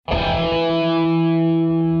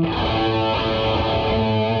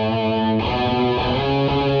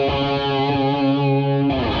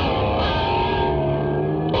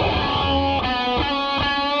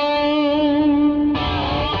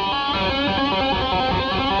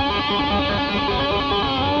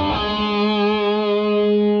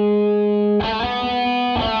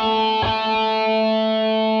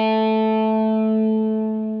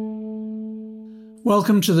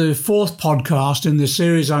Welcome to the fourth podcast in the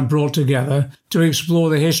series I've brought together to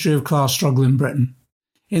explore the history of class struggle in Britain.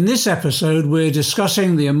 In this episode, we're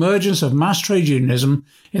discussing the emergence of mass trade unionism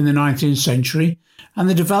in the 19th century and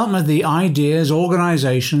the development of the ideas,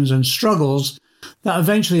 organisations and struggles that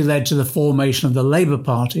eventually led to the formation of the Labour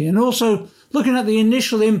Party, and also looking at the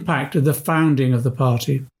initial impact of the founding of the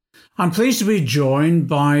party. I'm pleased to be joined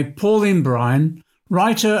by Pauline Bryan,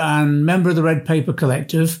 writer and member of the Red Paper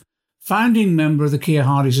Collective, founding member of the Keir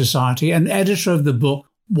Hardie Society and editor of the book,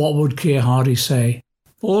 What Would Keir Hardie Say?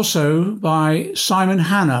 Also by Simon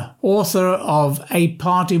Hanna, author of A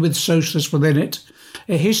Party with Socialists Within It,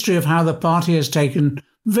 a history of how the party has taken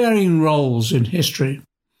varying roles in history.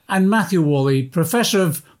 And Matthew Worley, professor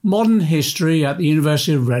of modern history at the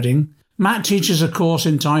University of Reading. Matt teaches a course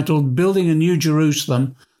entitled Building a New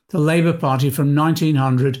Jerusalem, the Labour Party from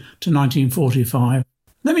 1900 to 1945.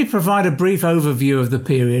 Let me provide a brief overview of the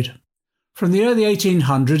period. From the early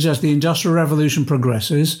 1800s, as the Industrial Revolution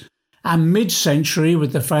progresses, and mid-century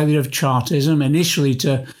with the failure of Chartism initially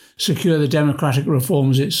to secure the democratic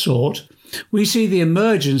reforms it sought, we see the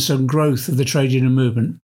emergence and growth of the trade union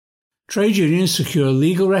movement. Trade unions secure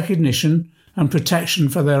legal recognition and protection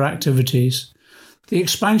for their activities. The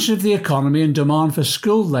expansion of the economy and demand for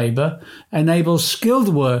skilled labour enables skilled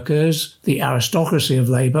workers, the aristocracy of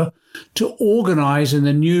labour, to organise in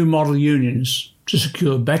the new model unions, to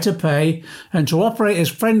secure better pay and to operate as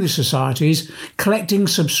friendly societies, collecting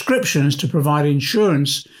subscriptions to provide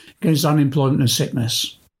insurance against unemployment and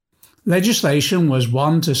sickness. Legislation was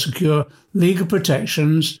one to secure legal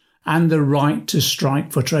protections and the right to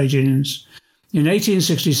strike for trade unions. In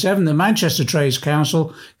 1867, the Manchester Trades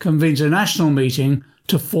Council convenes a national meeting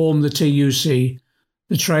to form the TUC,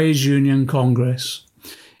 the Trades Union Congress.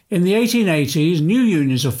 In the 1880s, new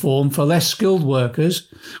unions are formed for less skilled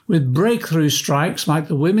workers, with breakthrough strikes like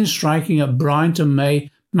the women striking at Bryant and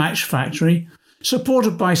May Match Factory,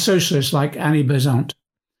 supported by socialists like Annie Besant.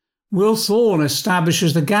 Will Thorne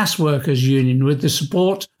establishes the Gas Workers Union with the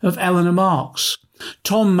support of Eleanor Marx.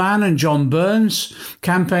 Tom Mann and John Burns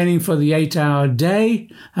campaigning for the 8-hour day,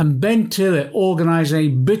 and Ben Tillett organising a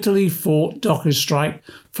bitterly fought dockers strike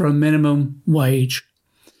for a minimum wage.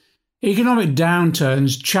 Economic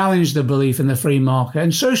downturns challenged the belief in the free market,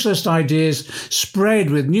 and socialist ideas spread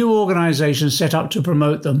with new organisations set up to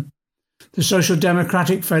promote them. The Social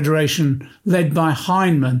Democratic Federation, led by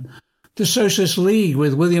Heinemann, the Socialist League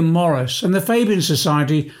with William Morris, and the Fabian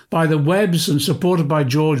Society by the Webbs and supported by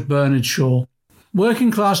George Bernard Shaw.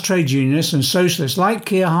 Working-class trade unionists and socialists like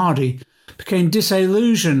Keir Hardie became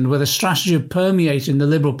disillusioned with a strategy of permeating the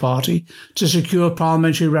Liberal Party to secure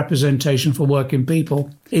parliamentary representation for working people.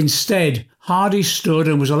 Instead, Hardie stood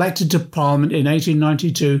and was elected to Parliament in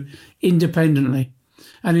 1892 independently,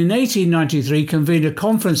 and in 1893 convened a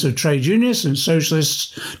conference of trade unionists and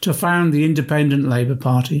socialists to found the Independent Labour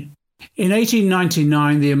Party. In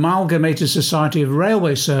 1899, the Amalgamated Society of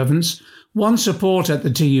Railway Servants won support at the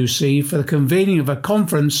TUC for the convening of a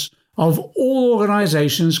conference of all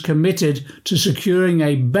organisations committed to securing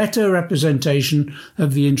a better representation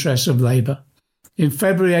of the interests of labour. In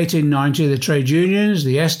February 1890, the trade unions,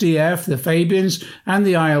 the SDF, the Fabians and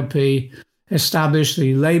the ILP established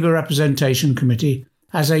the Labour Representation Committee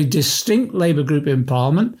as a distinct labour group in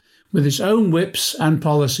Parliament with its own whips and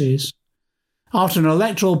policies. After an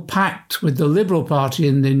electoral pact with the Liberal Party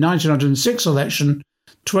in the 1906 election,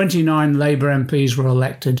 29 Labour MPs were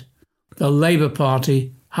elected. The Labour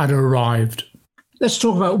Party had arrived. Let's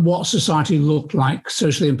talk about what society looked like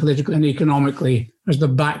socially and politically and economically as the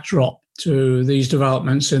backdrop to these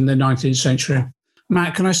developments in the 19th century.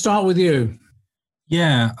 Matt, can I start with you?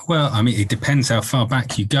 Yeah, well, I mean, it depends how far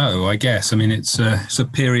back you go, I guess. I mean, it's a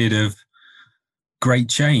period of great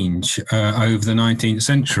change over the 19th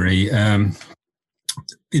century.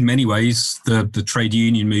 In many ways, the trade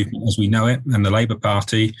union movement as we know it and the Labour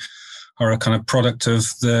Party are a kind of product of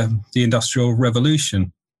the Industrial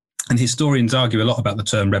Revolution. And historians argue a lot about the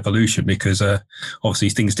term revolution because obviously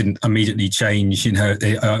things didn't immediately change,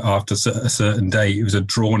 after a certain day. It was a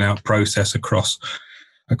drawn-out process across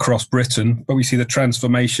Britain. But we see the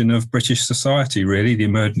transformation of British society, really, the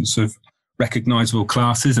emergence of recognisable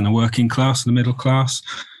classes and a working class and a middle class,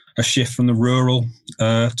 a shift from the rural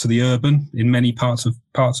to the urban in many parts of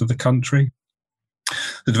the country,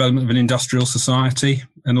 the development of an industrial society,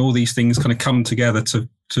 and all these things kind of come together to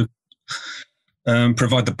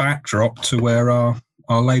provide the backdrop to where our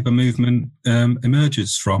labour movement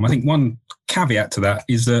emerges from. I think one caveat to that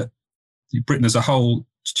is that Britain as a whole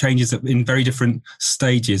changes in very different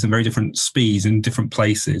stages and very different speeds in different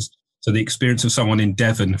places. So the experience of someone in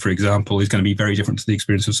Devon, for example, is going to be very different to the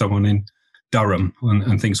experience of someone in Durham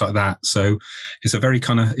and things like that. So it's a very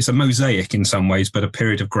it's a mosaic in some ways, but a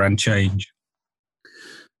period of grand change.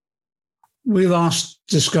 We last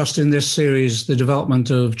discussed in this series the development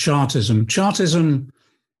of Chartism. Chartism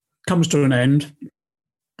comes to an end,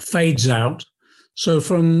 fades out. So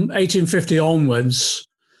from 1850 onwards,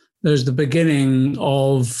 there's the beginning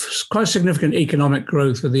of quite significant economic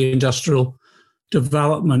growth with the industrial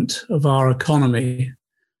development of our economy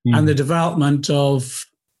and the development of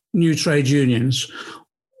new trade unions.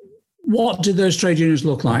 What did those trade unions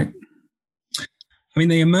look like? I mean,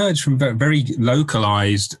 they emerged from very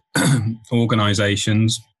localized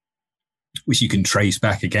organizations, which you can trace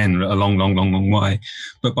back again a long way.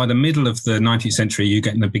 But by the middle of the 19th century, you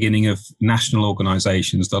get in the beginning of national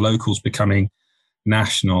organizations, the locals becoming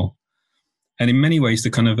national. And in many ways,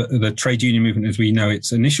 the trade union movement, as we know,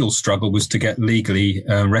 its initial struggle was to get legally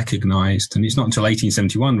recognized. And it's not until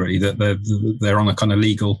 1871, really, that they're on a kind of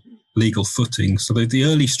legal footing. So the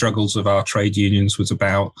early struggles of our trade unions was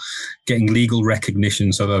about getting legal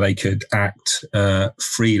recognition so that they could act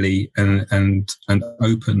freely and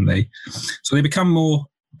openly. So they become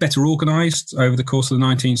better organized over the course of the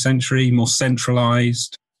 19th century, more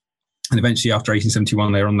centralized. And eventually, after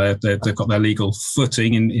 1871, they've got their legal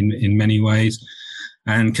footing in many ways,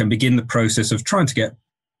 and can begin the process of trying to get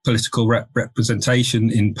political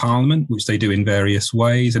representation in Parliament, which they do in various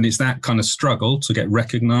ways. And it's that kind of struggle to get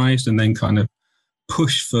recognised and then kind of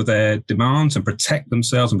push for their demands and protect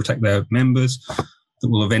themselves and protect their members that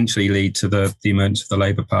will eventually lead to the emergence of the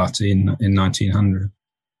Labour Party in 1900.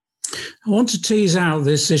 I want to tease out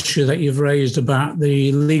this issue that you've raised about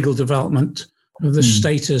the legal development of the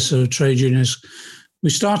status of trade unions. We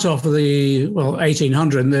start off with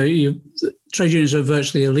 1800, and the trade unions are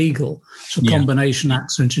virtually illegal. So Combination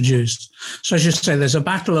Acts are introduced. So as you say, there's a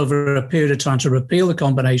battle over a period of time to repeal the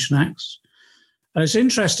Combination Acts. And it's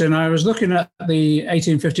interesting, I was looking at the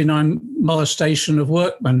 1859 Molestation of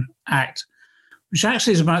Workmen Act, which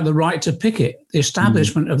actually is about the right to picket, the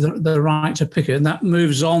establishment of the right to picket. And that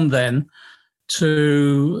moves on then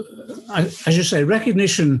to, as you say,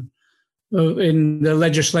 recognition in the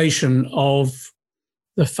legislation of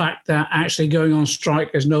the fact that actually going on strike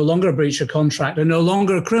is no longer a breach of contract and no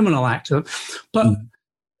longer a criminal act. But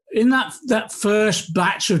in that first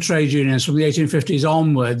batch of trade unions from the 1850s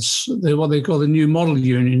onwards, what they call the new model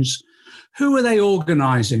unions, who were they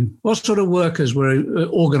organising? What sort of workers were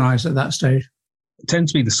organised at that stage? It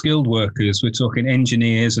tends to be the skilled workers. We're talking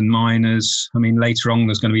engineers and miners. I mean, later on,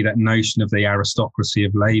 there's going to be that notion of the aristocracy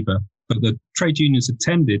of labour. But the trade unions have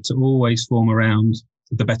tended to always form around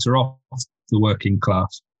the better off, the working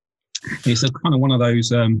class. It's a kind of one of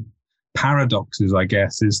those paradoxes, I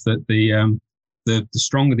guess, is that the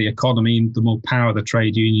stronger the economy, the more power the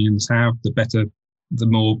trade unions have, the better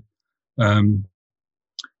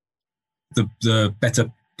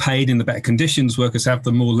paid in the better conditions workers have,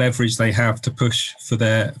 the more leverage they have to push for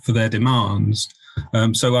their demands.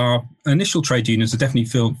 So our initial trade unions are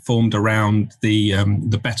definitely formed around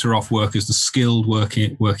the better off workers, the skilled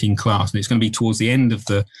working class. And it's going to be towards the end of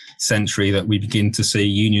the century that we begin to see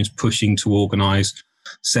unions pushing to organise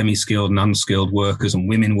semi-skilled and unskilled workers and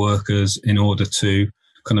women workers in order to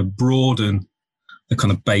kind of broaden the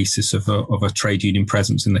kind of basis of a trade union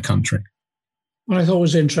presence in the country. What I thought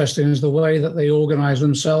was interesting is the way that they organise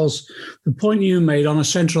themselves, the point you made, on a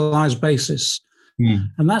centralised basis.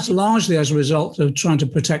 And that's largely as a result of trying to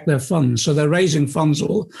protect their funds. So they're raising funds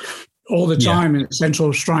all the time in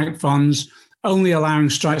central strike funds, only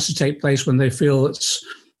allowing strikes to take place when they feel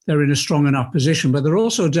they're in a strong enough position. But they're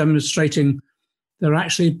also demonstrating they're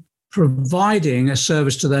actually providing a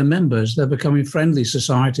service to their members. They're becoming friendly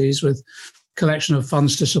societies with collection of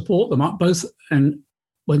funds to support them, both and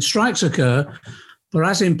when strikes occur, but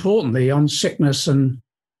as importantly, on sickness and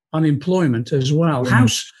unemployment as well.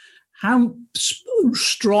 How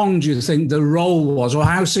strong do you think the role was, or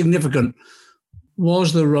how significant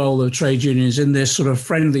was the role of trade unions in this sort of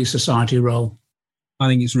friendly society role? I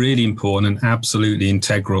think it's really important and absolutely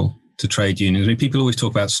integral to trade unions. I mean, people always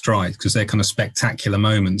talk about strikes because they're kind of spectacular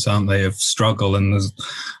moments, aren't they, of struggle, and there's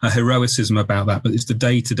a heroicism about that. But it's the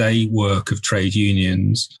day-to-day work of trade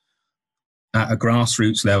unions at a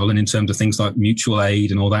grassroots level, and in terms of things like mutual aid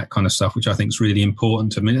and all that kind of stuff, which I think is really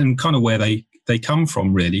important to me, and kind of where they come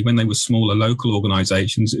from, really. When they were smaller local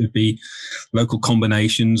organisations, it would be local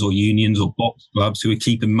combinations or unions or box clubs who were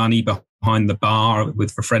keeping money behind the bar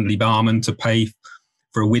with a friendly barman to pay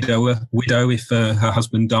for a widow if her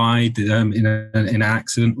husband died in an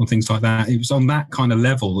accident or things like that. It was on that kind of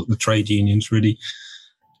level that the trade unions really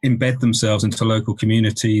embed themselves into local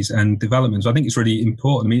communities and developments. I think it's really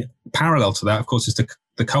important. I mean, parallel to that, of course, is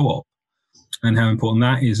the co-op. and how important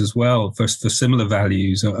that is as well for similar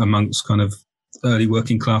values amongst kind of early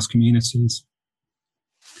working class communities.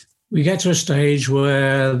 We get to a stage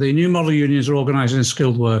where the new model unions are organising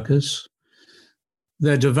skilled workers.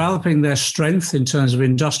 They're developing their strength in terms of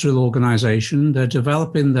industrial organisation. They're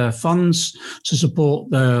developing their funds to support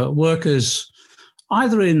the workers,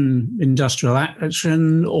 either in industrial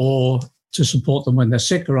action or to support them when they're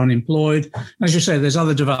sick or unemployed. As you say, there's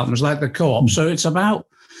other developments like the co-op. So it's about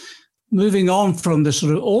moving on from the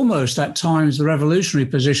sort of almost at times the revolutionary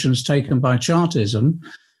positions taken by Chartism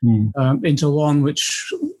into one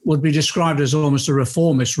which would be described as almost a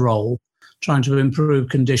reformist role, trying to improve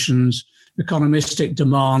conditions, economistic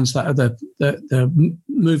demands that are the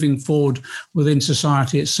moving forward within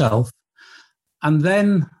society itself. And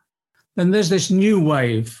then there's this new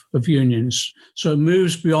wave of unions. So it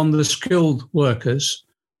moves beyond the skilled workers.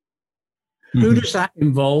 Who does that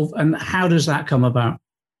involve and how does that come about?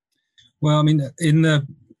 Well, I mean,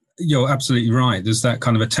 you're absolutely right. There's that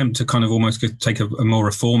kind of attempt to kind of almost take a more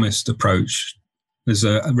reformist approach. There's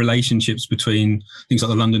relationships between things like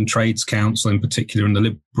the London Trades Council in particular and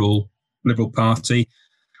the Liberal Party.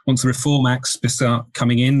 Once the Reform Acts start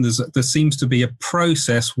coming in, there seems to be a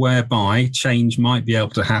process whereby change might be able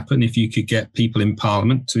to happen if you could get people in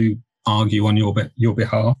Parliament to argue on your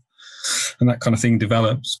behalf, and that kind of thing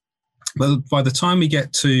develops. Well, by the time we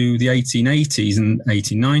get to the 1880s and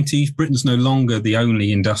 1890s, Britain's no longer the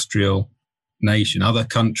only industrial nation. Other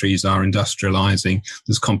countries are industrialising.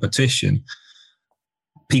 There's competition.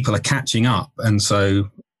 People are catching up. And so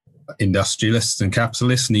industrialists and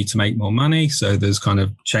capitalists need to make more money. So there's kind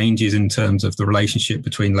of changes in terms of the relationship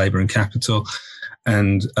between labour and capital.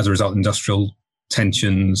 And as a result, industrial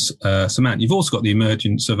tensions surmount. You've also got the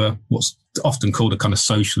emergence of what's often called a kind of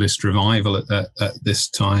socialist revival at this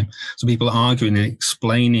time. So people are arguing and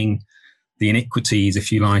explaining the iniquities,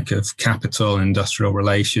 if you like, of capital and industrial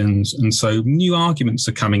relations. And so new arguments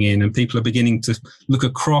are coming in and people are beginning to look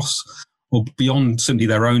across or beyond simply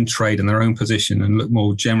their own trade and their own position and look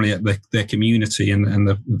more generally at their community and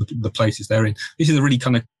the places they're in. This is a really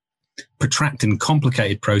kind of protracted and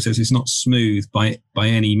complicated process. It's not smooth by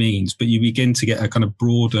any means, but you begin to get a kind of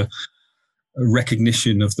broader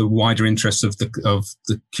recognition of the wider interests of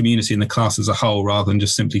the community and the class as a whole, rather than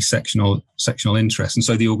just simply sectional interests. And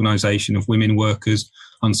so the organisation of women workers,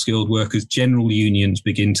 unskilled workers, general unions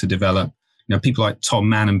begin to develop. You know, people like Tom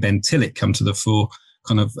Mann and Ben Tillett come to the fore,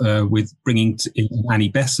 kind of with bringing Annie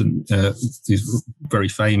Besant, who's very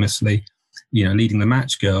famously, you know, leading the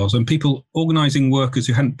Match Girls, and people organising workers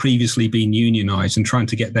who hadn't previously been unionised and trying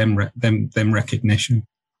to get them recognition.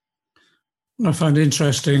 What I find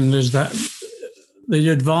interesting is that the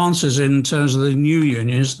advances in terms of the new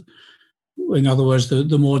unions, in other words,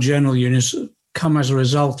 the more general unions, come as a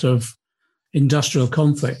result of industrial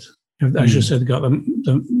conflict. As you said, you've got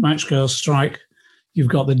the Match Girls strike, you've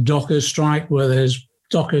got the dockers strike where there's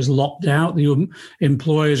dockers locked out. The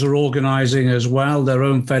employers are organising as well their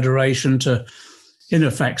own federation to, in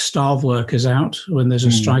effect, starve workers out when there's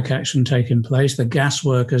a strike action taking place. The gas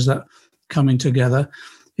workers that coming together.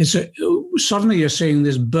 Suddenly you're seeing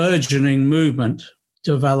this burgeoning movement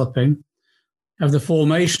developing of the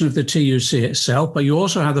formation of the TUC itself, but you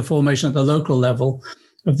also have the formation at the local level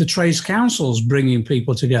of the trades councils bringing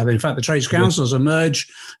people together. In fact, the trades councils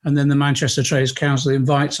emerge, and then the Manchester Trades Council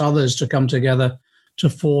invites others to come together to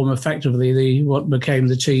form effectively what became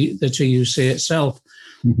the TUC itself.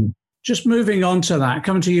 Mm-hmm. Just moving on to that,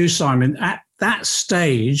 coming to you, Simon, at that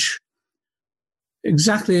stage,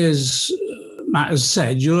 exactly as Matt has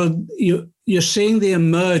said, you're seeing the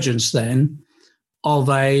emergence then of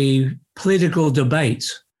a political debate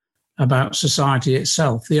about society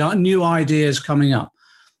itself. There are new ideas coming up.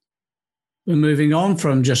 We're moving on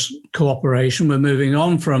from just cooperation. We're moving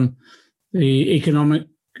on from the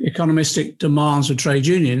economistic demands of trade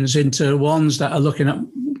unions into ones that are looking at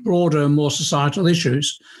broader and more societal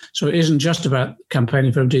issues. So it isn't just about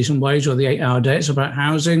campaigning for a decent wage or the 8-hour day. It's about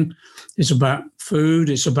housing. It's about food.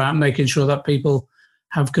 It's about making sure that people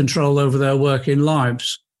have control over their working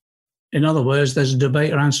lives. In other words, there's a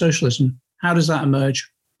debate around socialism. How does that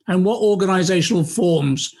emerge? And what organisational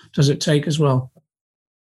forms does it take as well?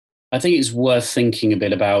 I think it's worth thinking a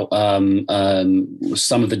bit about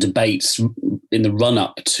some of the debates in the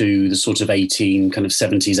run-up to the sort of 1870s,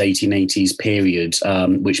 1880s period,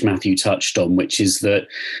 which Matthew touched on, which is that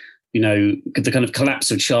the kind of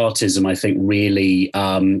collapse of Chartism, I think, really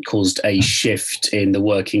caused a shift in the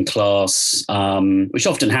working class, which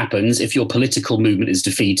often happens. If your political movement is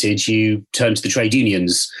defeated, you turn to the trade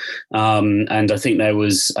unions. And I think there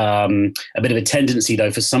was a bit of a tendency,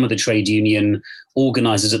 though, for some of the trade union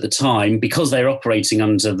organisers at the time, because they're operating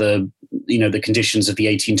under the conditions of the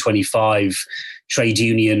 1825 trade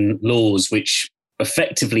union laws, which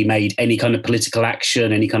effectively made any kind of political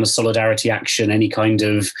action, any kind of solidarity action, any kind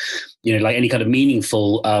of, any kind of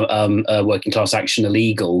meaningful working class action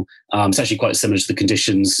illegal. It's actually quite similar to the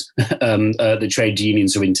conditions the trade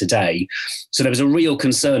unions are in today. So there was a real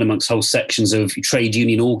concern amongst whole sections of trade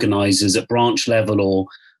union organisers at branch level, or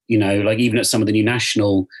even at some of the new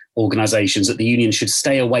national organisations, that the union should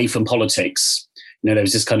stay away from politics. There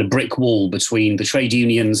was this kind of brick wall between the trade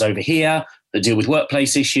unions over here that deal with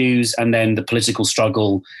workplace issues, and then the political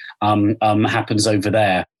struggle happens over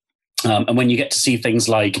there. And when you get to see things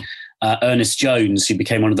like Ernest Jones, who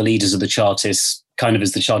became one of the leaders of the Chartists, kind of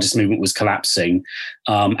as the Chartist movement was collapsing,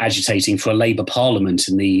 agitating for a Labour Parliament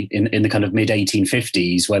in the kind of mid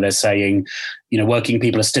 1850s, where they're saying, working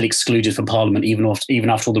people are still excluded from Parliament even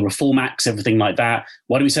after all the Reform Acts, everything like that.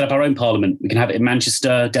 Why don't we set up our own Parliament? We can have it in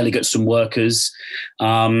Manchester, delegates from workers,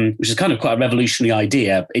 which is kind of quite a revolutionary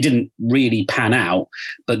idea. It didn't really pan out,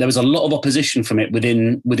 but there was a lot of opposition from it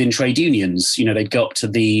within trade unions. They'd got to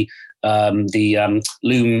the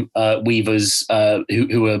loom weavers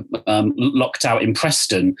who were locked out in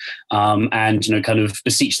Preston, and kind of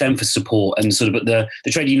beseeched them for support, and but the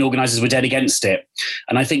trade union organisers were dead against it.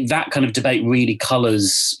 And I think that kind of debate really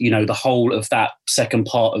colours the whole of that second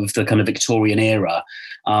part of the kind of Victorian era,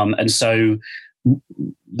 and so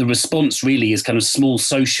the response really is kind of small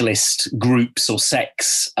socialist groups or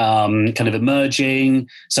sects kind of emerging.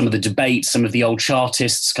 Some of the debates, some of the old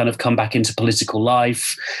Chartists kind of come back into political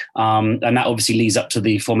life. And that obviously leads up to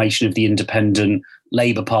the formation of the independent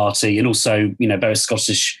Labour Party, and also, various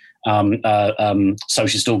Scottish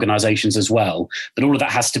socialist organisations as well. But all of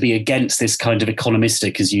that has to be against this kind of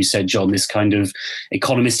economistic, as you said, John, this kind of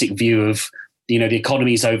economistic view of, the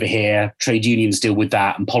economy is over here, trade unions deal with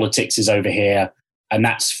that, and politics is over here. And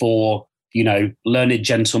that's for, learned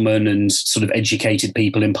gentlemen and sort of educated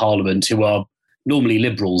people in Parliament who are normally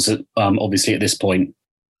liberals, obviously, at this point.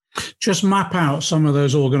 Just map out some of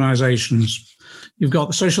those organisations. You've got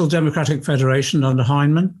the Social Democratic Federation under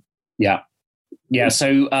Heinemann. Yeah. Yeah, so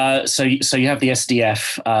you have the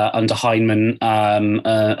SDF under Heinemann.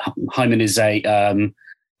 Heinemann is a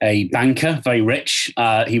banker, very rich.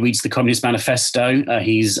 He reads the Communist Manifesto.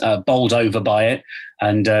 He's bowled over by it,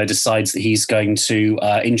 and decides that he's going to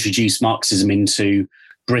introduce Marxism into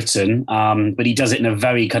Britain. But he does it in a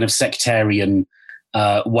very kind of sectarian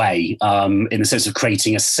way, in the sense of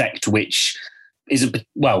creating a sect which isn't,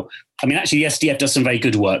 actually the SDF does some very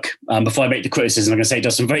good work. Before I make the criticism, I'm going to say it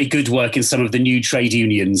does some very good work in some of the new trade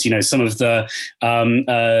unions. Some of the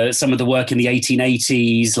work in the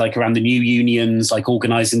 1880s, like around the new unions, like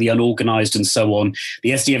organising the unorganised and so on. The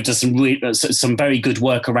SDF does some very good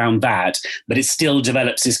work around that, but it still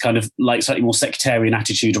develops this kind of like slightly more sectarian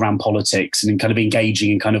attitude around politics and kind of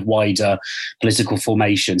engaging in kind of wider political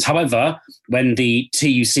formations. However, when the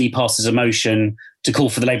TUC passes a motion to call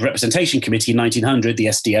for the Labour Representation Committee in 1900, the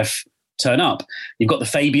SDF turn up. You've got the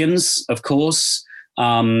Fabians, of course,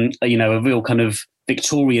 a real kind of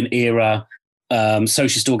Victorian era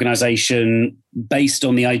socialist organisation based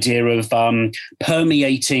on the idea of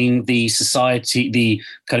permeating the society, the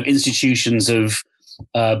kind of institutions of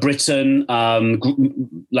Britain,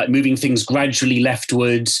 like moving things gradually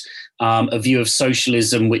leftwards, a view of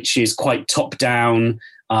socialism which is quite top down,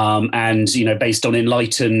 and based on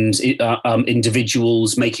enlightened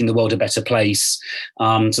individuals making the world a better place.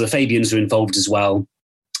 So the Fabians are involved as well,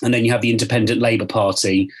 and then you have the Independent Labour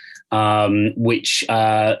Party, which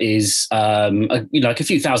is like a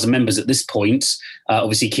few thousand members at this point.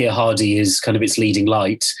 Obviously, Keir Hardie is kind of its leading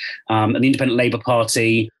light, and the Independent Labour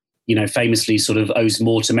Party, famously sort of owes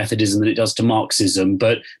more to Methodism than it does to Marxism,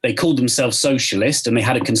 but they called themselves socialist, and they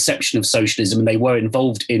had a conception of socialism, and they were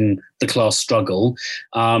involved in the class struggle.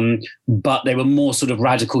 But they were more sort of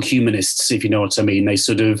radical humanists, if you know what I mean. They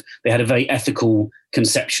had a very ethical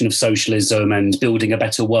conception of socialism and building a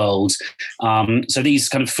better world. So these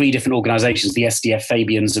kind of three different organisations, the SDF,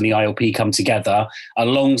 Fabians and the ILP, come together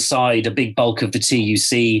alongside a big bulk of the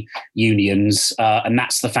TUC unions, and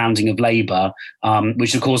that's the founding of Labour,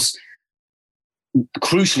 which of course,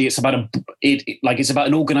 crucially, it's about an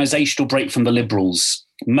organisational break from the Liberals.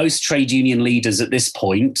 Most trade union leaders at this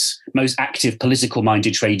point, most active political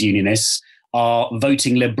minded trade unionists, are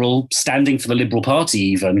voting Liberal, standing for the Liberal Party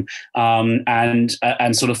even, and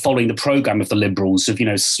sort of following the programme of the Liberals of,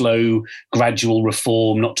 slow, gradual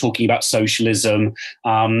reform, not talking about socialism.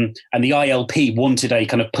 And the ILP wanted a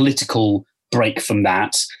kind of political break from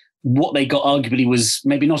that. What they got arguably was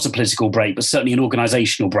maybe not a political break, but certainly an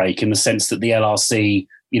organisational break in the sense that the LRC,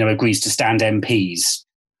 agrees to stand MPs.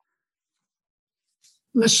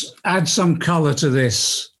 Let's add some colour to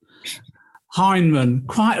this. Heinemann,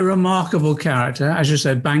 quite a remarkable character, as you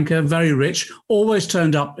said, banker, very rich, always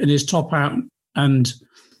turned up in his top hat and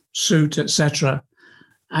suit, etc.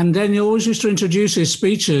 And then he always used to introduce his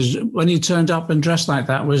speeches when he turned up and dressed like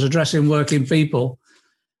that, was addressing working people.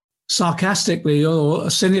 Sarcastically or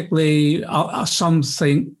cynically,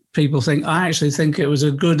 people think, I actually think it was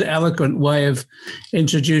a good, eloquent way of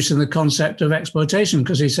introducing the concept of exploitation,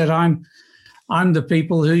 because he said, I'm one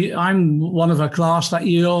of a class that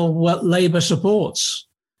your Labour supports,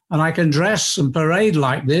 and I can dress and parade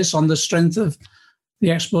like this on the strength of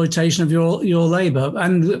the exploitation of your Labour,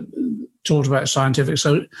 and talked about scientific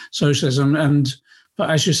socialism. But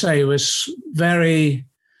as you say, it was very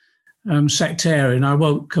sectarian. I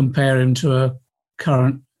won't compare him to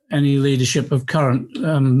any leadership of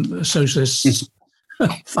current socialist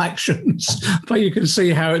factions, but you can see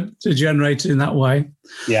how it degenerated in that way.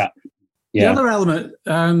 Yeah. The other element,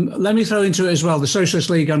 let me throw into it as well, the Socialist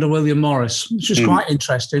League under William Morris, which is quite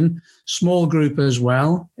interesting. Small group as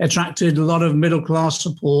well, attracted a lot of middle-class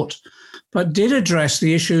support, but did address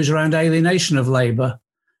the issues around alienation of labour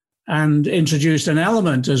and introduced an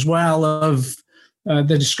element as well of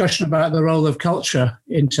the discussion about the role of culture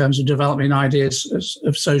in terms of developing ideas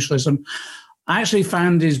of socialism. I actually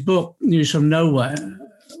found his book, News from Nowhere,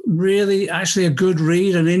 really actually a good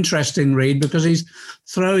read, an interesting read, because he's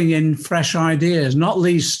throwing in fresh ideas, not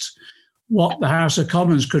least what the House of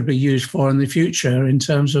Commons could be used for in the future in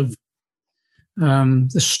terms of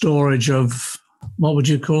the storage of, what would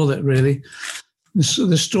you call it really?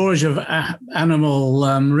 The storage of animal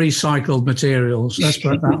recycled materials, let's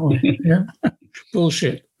put it that way. Yeah,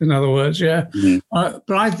 bullshit, in other words, yeah. Mm-hmm.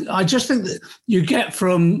 But I just think that you get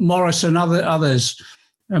from Morris and others,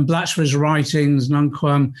 and Blatchford's writings,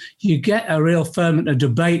 Nunquam, you get a real ferment of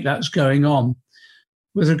debate that's going on.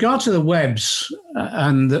 With regard to the Webbs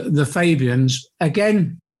and the Fabians,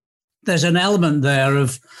 again, there's an element there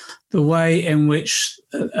of the way in which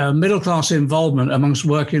middle-class involvement amongst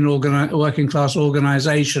working class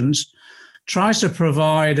organisations tries to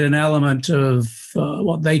provide an element of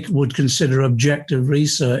what they would consider objective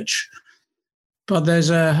research. But there's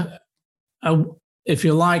if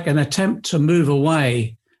you like, an attempt to move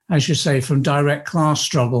away, as you say, from direct class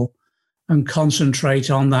struggle and concentrate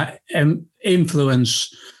on that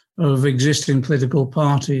influence of existing political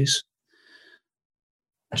parties.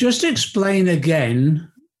 Just explain again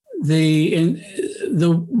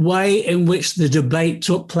the way in which the debate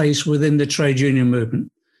took place within the trade union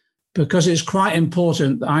movement, because it's quite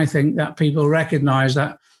important, I think, that people recognise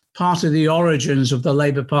that part of the origins of the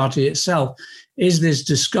Labour Party itself is this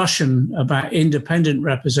discussion about independent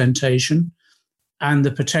representation and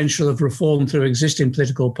the potential of reform through existing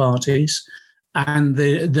political parties, and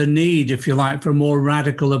the need, if you like, for a more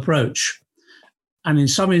radical approach. And in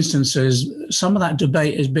some instances, some of that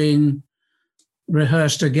debate is being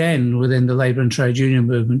rehearsed again within the labour and trade union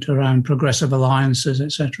movement around progressive alliances,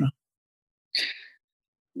 etc.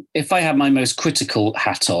 If I had my most critical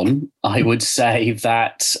hat on, I would say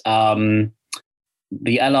that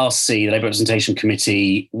the LRC, the Labour Representation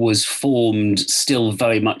Committee, was formed still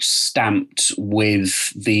very much stamped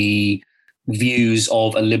with the views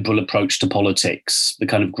of a liberal approach to politics, the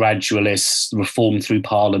kind of gradualist reform through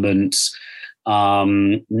Parliament,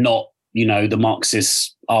 not, the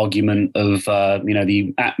Marxist argument of,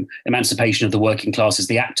 the emancipation of the working class is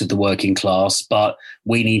the act of the working class, but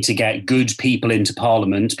we need to get good people into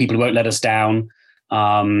Parliament, people who won't let us down,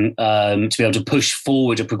 to be able to push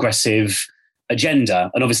forward a progressive agenda.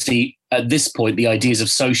 And obviously, at this point, the ideas of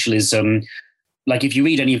socialism, like if you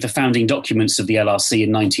read any of the founding documents of the LRC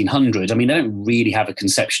in 1900, they don't really have a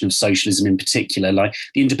conception of socialism in particular. Like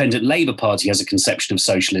the Independent Labour Party has a conception of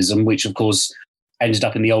socialism, which of course ended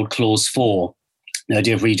up in the old Clause 4, the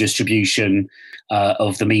idea of redistribution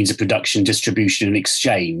of the means of production, distribution and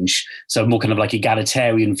exchange. So a more kind of like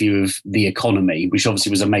egalitarian view of the economy, which obviously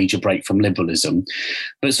was a major break from liberalism.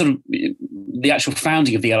 But sort of the actual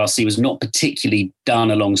founding of the LRC was not particularly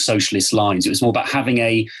done along socialist lines. It was more about having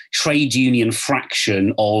a trade union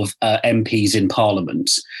fraction of MPs in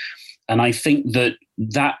Parliament. And I think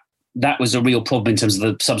that was a real problem in terms of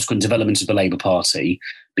the subsequent development of the Labour Party,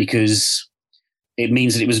 because it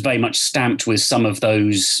means that it was very much stamped with some of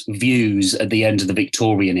those views at the end of the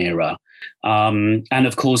Victorian era. And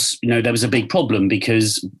of course, there was a big problem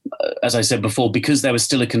because, as I said before, because there was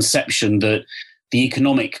still a conception that the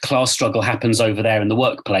economic class struggle happens over there in the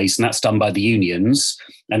workplace, and that's done by the unions,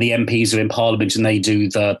 and the MPs are in Parliament and they do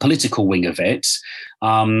the political wing of it,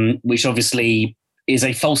 which obviously is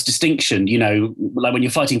a false distinction. Like when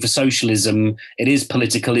you're fighting for socialism, it is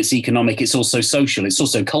political, it's economic, it's also social, it's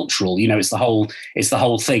also cultural. It's the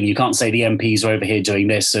whole thing. You can't say the MPs are over here doing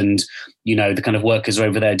this and the kind of workers are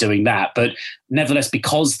over there doing that. But nevertheless,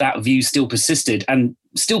 because that view still persisted and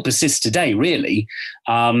still persists today, really,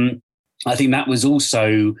 I think that was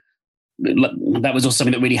also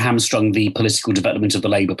something that really hamstrung the political development of the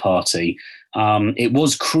Labour Party. It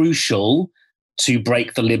was crucial to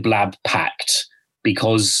break the Lib Lab Pact,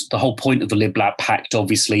 because the whole point of the Lib Lab Pact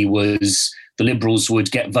obviously was the Liberals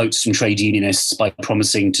would get votes from trade unionists by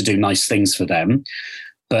promising to do nice things for them.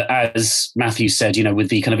 But as Matthew said, with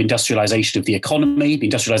the kind of industrialization of the economy, the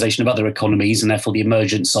industrialization of other economies, and therefore the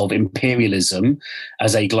emergence of imperialism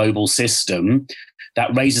as a global system,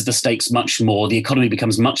 that raises the stakes much more. The economy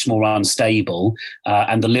becomes much more unstable,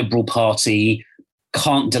 and the Liberal Party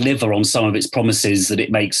can't deliver on some of its promises that it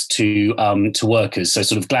makes to workers. So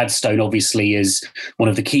sort of Gladstone obviously is one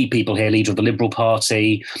of the key people here, leader of the Liberal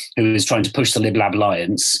Party, who is trying to push the Lib Lab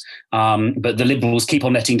alliance. But the Liberals keep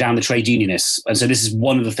on letting down the trade unionists. And so this is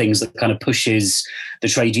one of the things that kind of pushes the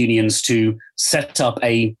trade unions to set up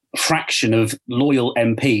a fraction of loyal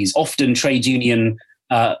MPs, often trade union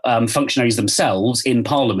functionaries themselves in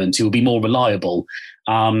Parliament, who will be more reliable.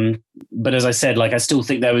 But as I said, I still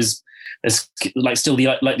think there's still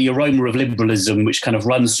the aroma of liberalism, which kind of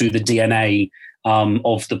runs through the DNA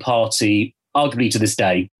of the party, arguably to this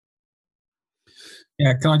day.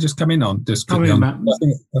 Yeah, can I just come in on this? I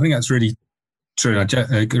think that's really true. I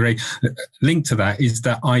agree. Linked to that is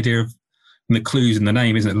that idea of, and the clues in the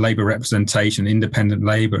name, isn't it? Labour representation, independent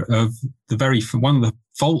Labour. One of the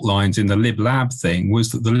fault lines in the Lib Lab thing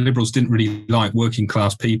was that the Liberals didn't really like working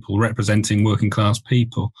class people representing working class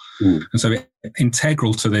people. And so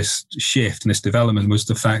integral to this shift and this development was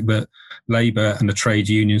the fact that Labour and the trade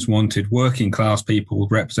unions wanted working class people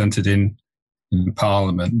represented in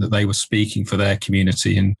Parliament, that they were speaking for their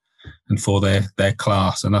community and for their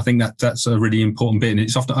class. And I think that's a really important bit. And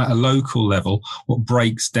it's often at a local level, what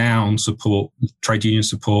breaks down trade union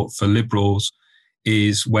support for Liberals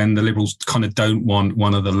is when the Liberals kind of don't want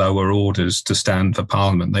one of the lower orders to stand for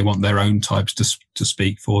Parliament. They want their own types to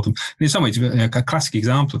speak for them. And in some ways, a classic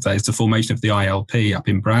example of that is the formation of the ILP up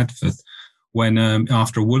in Bradford, when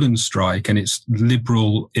after a woolen strike, and it's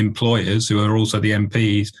Liberal employers who are also the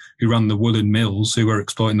MPs who run the woolen mills who are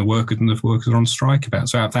exploiting the workers, and the workers are on strike about.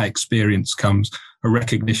 So out of that experience comes a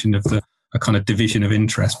recognition of a kind of division of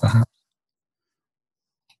interest, perhaps.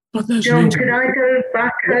 John, could I go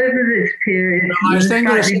back over this period? I was then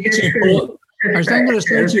going to say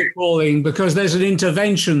to you, Pauline, because there's an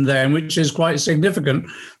intervention there, which is quite significant,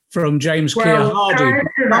 from James Keir Hardie.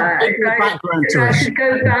 I should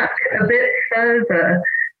go back a bit further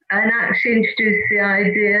and actually introduce the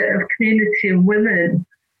idea of community and women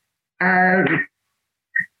and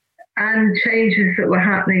changes that were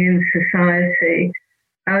happening in society.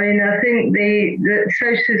 I mean, I think the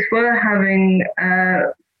socialists were having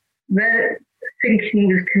their thinking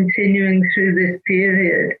was continuing through this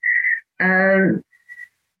period.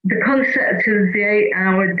 The concept of the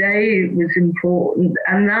 8-hour day was important,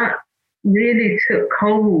 and that really took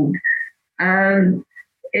hold in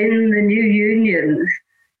the new unions.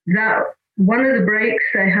 That one of the breaks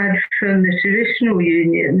they had from the traditional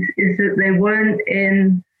unions is that they weren't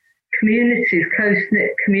in communities,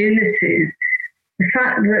 close-knit communities. The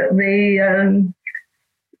fact that the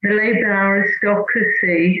labour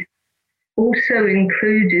aristocracy also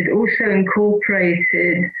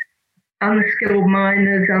incorporated unskilled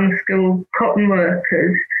miners, unskilled cotton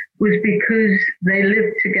workers, was because they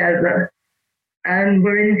lived together and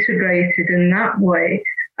were integrated in that way.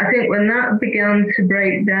 I think when that began to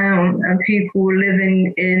break down and people were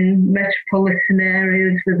living in metropolitan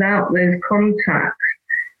areas without those contacts,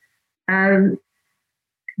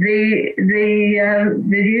 the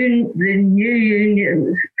new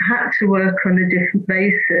unions had to work on a different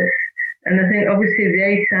basis. And I think obviously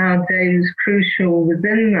the 8-hour day was crucial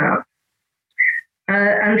within that.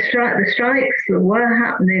 And the strikes that were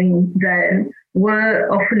happening then were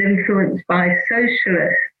often influenced by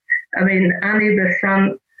socialists. I mean, Annie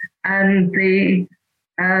Besant and the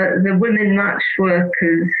women match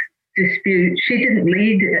workers dispute, she didn't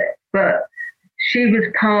lead it, but she was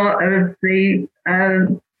part of the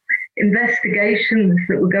investigations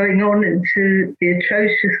that were going on into the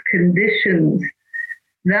atrocious conditions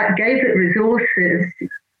that gave it resources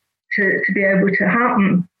to be able to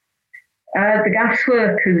happen. the gas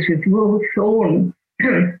workers with Will Thorne,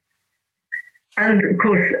 and of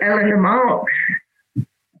course Eleanor Marx.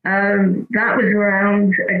 That was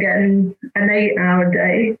around, again, an 8-hour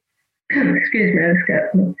day. Excuse me, let's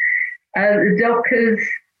get them. The dockers,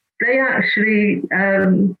 they actually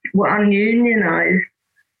were ununionized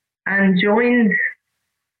and joined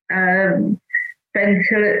Ben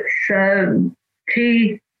Tillett's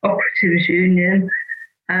tea operatives union,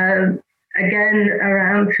 again,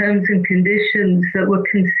 around terms and conditions that were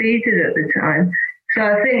conceded at the time. So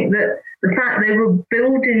I think that the fact they were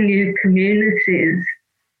building new communities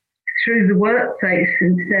through the workplace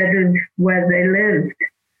instead of where they lived.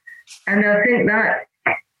 And I think that,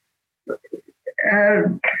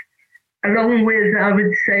 along with, I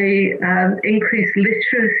would say, increased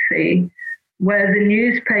literacy, where the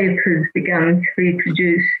newspapers began to be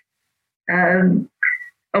produced.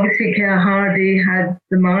 Obviously, Keir Hardie had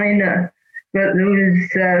the Miner, but there was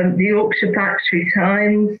the Yorkshire Factory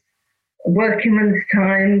Times, Workingman's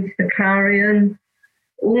Times, the Clarion.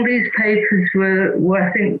 All these papers were,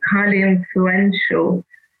 I think, highly influential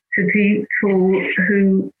to people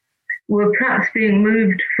who were perhaps being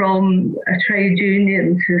moved from a trade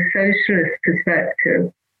union to a socialist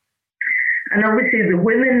perspective. And obviously the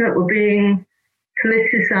women that were being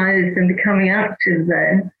politicised and becoming active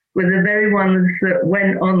then were the very ones that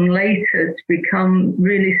went on later to become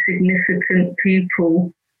really significant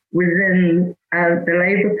people within the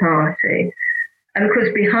Labour Party. And of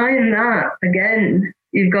course, behind that, again,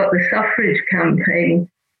 you've got the suffrage campaign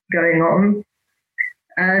going on,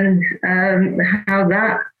 and how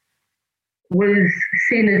that was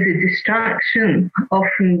seen as a distraction,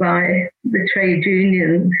 often by the trade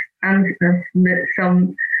unions and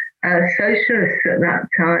some socialists at that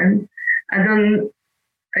time. And then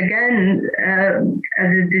again,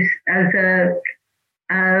 as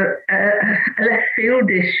a left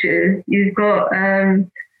field issue, you've got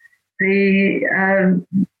the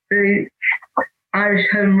Irish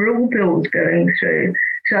Home Rule bills going through.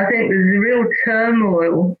 So I think there's a real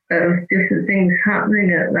turmoil of different things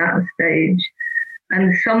happening at that stage.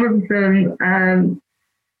 And some of them,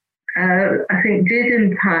 I think, did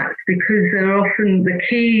impact, because they're often, the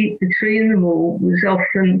key between them all was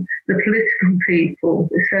often the political people,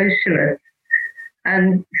 the socialists.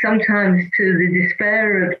 And sometimes, to the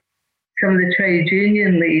despair of some of the trade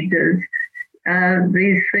union leaders,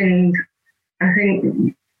 these things, I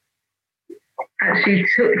think, actually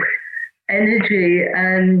took energy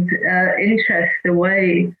and interest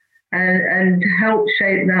away and helped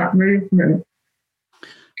shape that movement.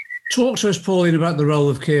 Talk to us, Pauline, about the role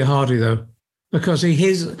of Keir Hardie, though, because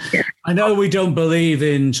I know we don't believe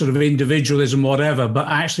in sort of individualism, whatever, but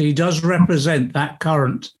actually he does represent that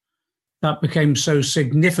current that became so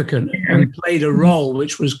significant and played a role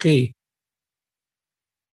which was key.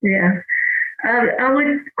 Yeah. I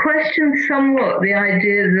would question somewhat the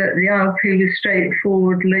idea that the RP was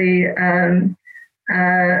straightforwardly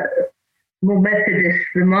more Methodist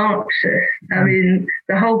than Marxist. I mean,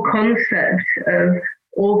 the whole concept of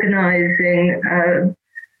organising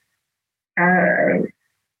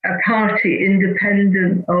a party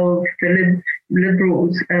independent of the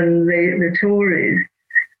Liberals and the Tories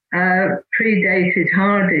predated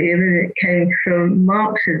Hardie. I mean, it came from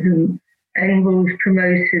Marxism. Engels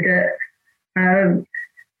promoted it.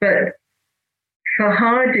 But for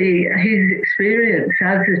Hardie, his experience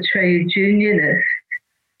as a trade unionist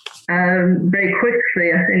very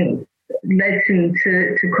quickly, I think, led him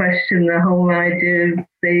to question the whole idea of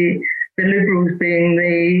the Liberals being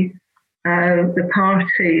the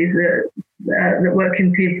party that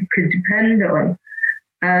working people could depend on.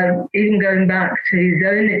 Even going back to his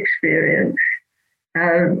own experience,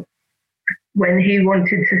 when he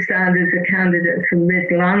wanted to stand as a candidate for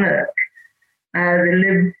Mid-Lanark,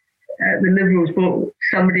 the Liberals brought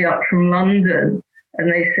somebody up from London,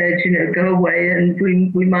 and they said, go away and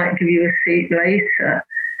we might give you a seat later.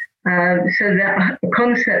 So that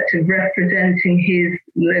concept of representing his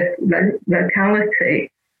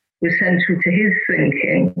locality was central to his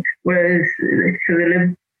thinking, whereas for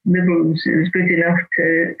the Liberals it was good enough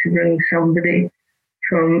to bring somebody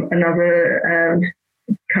from another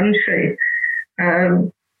country.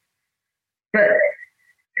 But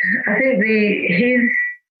I think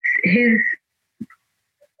his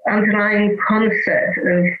underlying concept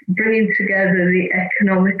of bringing together the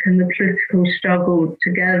economic and the political struggle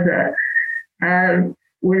together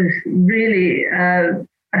was really,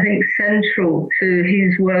 I think, central to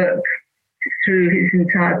his work through his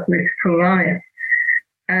entire political life.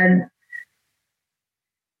 And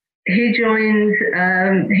he joined,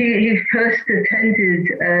 he first attended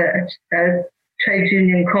a trade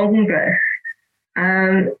union congress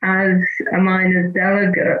as a miners'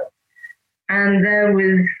 delegate. And there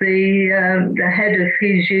was the head of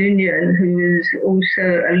his union, who was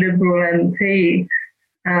also a Liberal MP,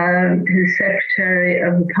 who's secretary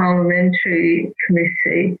of the parliamentary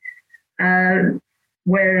committee,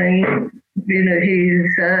 wearing,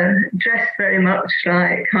 he's dressed very much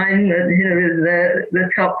like Heinemann, with the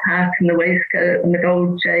top hat and the waistcoat and the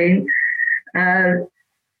gold chain,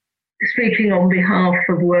 speaking on behalf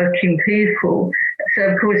of working people. So,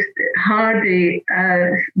 of course, Hardie,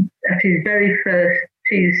 at his very first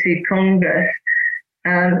TUC Congress,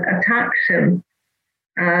 attacked him.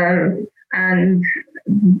 And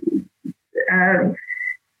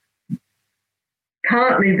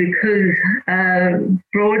partly because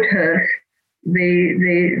Broadhurst, the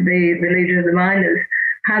leader of the miners,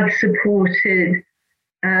 had supported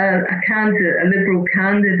a Liberal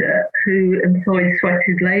candidate who employed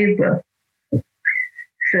sweated labour.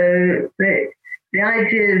 So the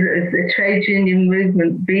idea of the trade union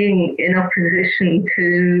movement being in opposition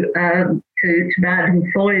to bad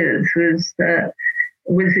employers was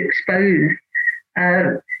exposed.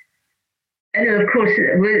 And of course,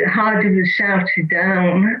 Hardie was shouted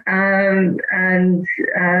down, and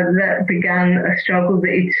that began a struggle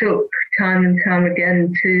that he took time and time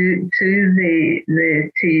again to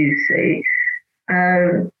the TUC.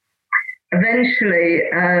 Eventually,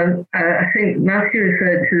 I think Matthew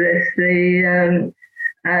referred to this, the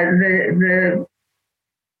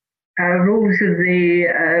rules of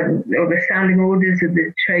or the standing orders of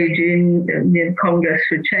the Trade Union Congress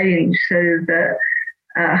were changed so that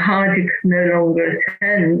Hardie could no longer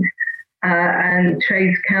attend, and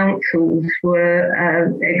trades councils were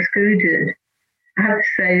excluded. I have to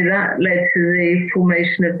say that led to the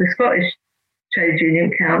formation of the Scottish Trade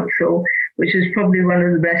Union Council, which is probably one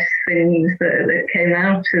of the best things that came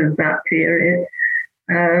out of that period.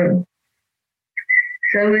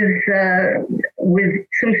 So with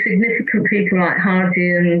some significant people like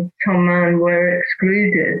Hardie and Tom Mann were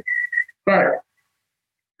excluded, but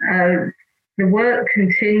the work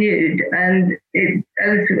continued, and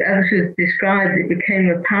as was described, it became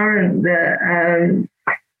apparent that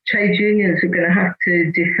trade unions were going to have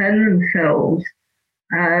to defend themselves,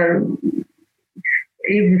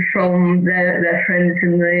 even from their friends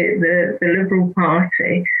in the Liberal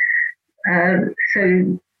Party.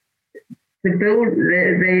 So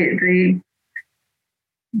really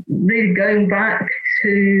going back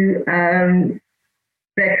to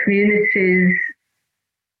their communities,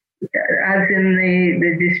 as in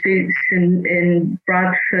the disputes in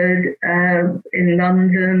Bradford, in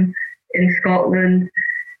London, in Scotland,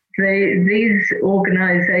 these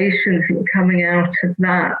organisations that were coming out of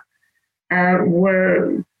that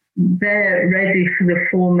were there ready for the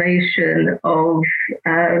formation of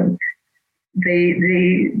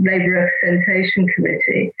the Labour Representation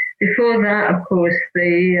Committee. Before that, of course,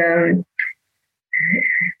 it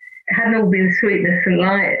hadn't all been sweetness and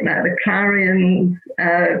light. Like the Clarions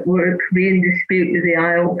could be in dispute with the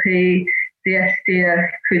ILP, the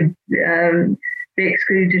SDF could be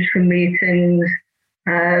excluded from meetings.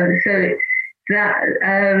 So that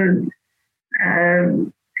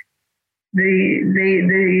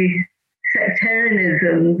the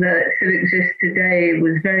sectarianism that still exists today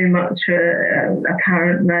was very much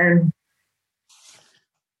apparent then.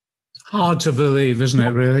 Hard to believe, isn't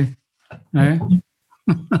it, really? Eh?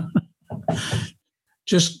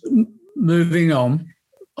 Just moving on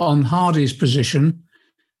Hardie's position,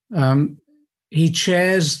 he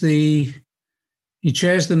chairs the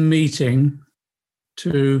meeting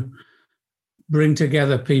to bring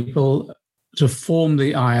together people to form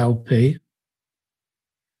the ILP.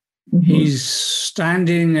 Mm-hmm. He's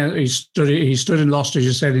standing. He stood in Lost, as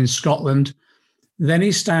you said, in Scotland. Then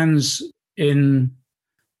he stands in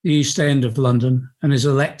the East End of London and is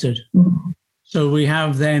elected. Mm-hmm. So we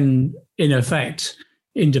have then, in effect,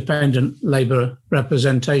 independent Labour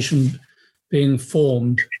representation being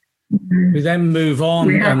formed. Mm-hmm. We then move on.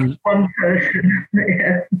 We have one person.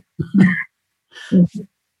 Yeah.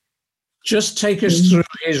 Just take us through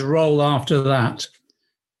his role after that,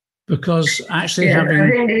 because actually I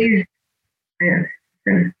think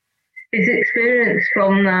his experience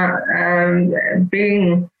from that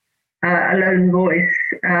being a lone voice,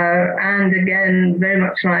 and again, very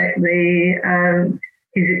much like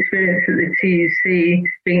his experience at the TUC,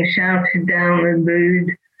 being shouted down and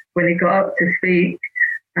booed when he got up to speak.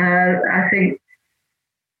 I think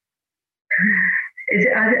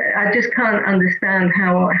I just can't understand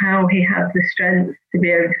how he had the strength to be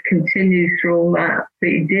able to continue through all that, but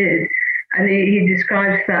he did. And he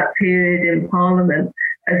describes that period in Parliament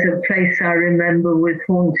as a place I remember with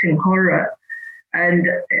haunting horror. And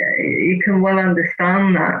you can well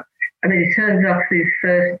understand that. I mean, he turns off his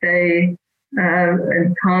first day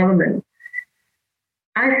in Parliament,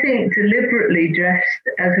 I think deliberately dressed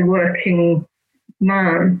as a working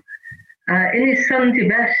man, in his Sunday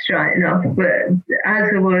best, right enough, but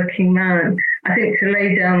as a working man, I think to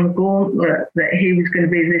lay down the gauntlet that he was going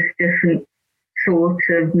to be this different sort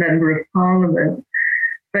of member of Parliament.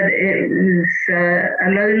 But it was a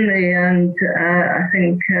lonely and I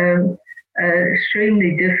think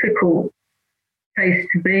extremely difficult place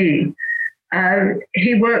to be.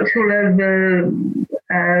 He worked all over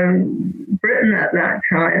Britain at that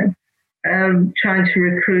time, trying to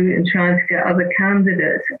recruit and trying to get other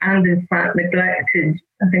candidates, and in fact neglected,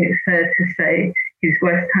 I think it's fair to say, his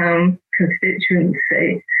West Ham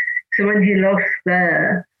constituency. So when he lost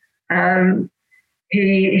there,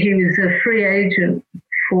 he was a free agent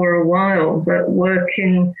for a while, but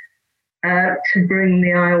working to bring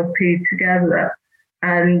the ILP together.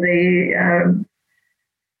 And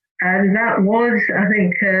that was, I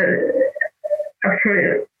think,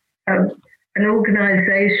 an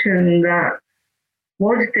organisation that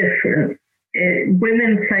was different.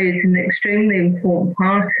 Women played an extremely important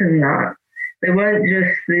part in that. They weren't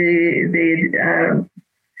just the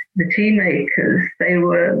tea makers. They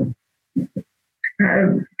were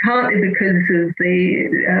partly because of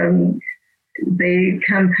the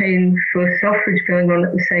campaign for suffrage going on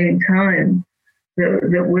at the same time,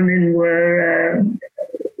 that women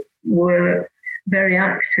were very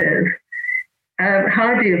active.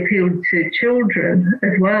 Hardie appealed to children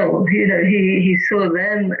as well. You know, he saw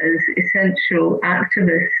them as essential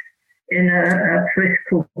activists in a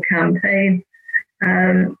political campaign.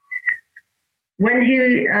 When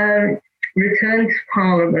he returned to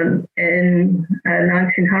Parliament in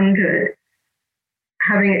 1900,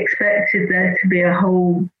 having expected there to be a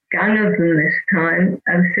whole gang of them this time,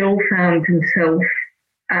 and still found himself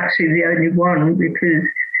actually the only one, because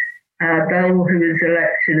Bell, who was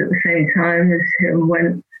elected at the same time as him,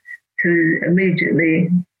 went to immediately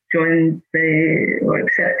join or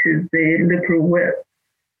accepted the Liberal whip.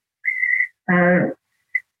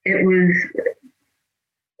 It was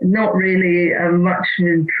not really a much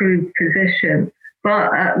improved position,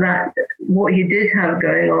 but at that, what he did have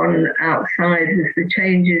going on outside was the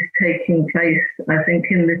changes taking place, I think,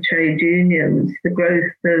 in the trade unions, the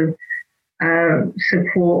growth of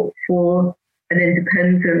support for an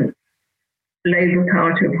independent Labour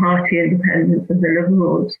Party, or party independent of the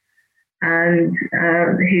Liberals, and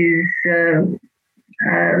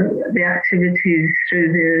the activities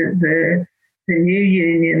through the new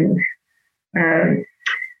unions, and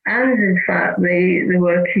in fact the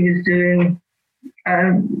work he was doing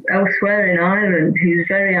elsewhere in Ireland. He was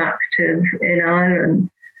very active in Ireland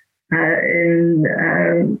in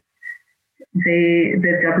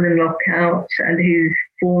the Dublin lockout, and he's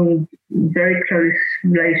formed a very close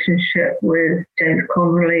relationship with James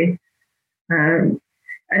Connolly. And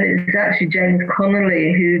it's actually James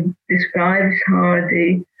Connolly who describes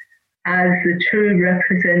Hardie as the true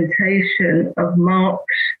representation of Marx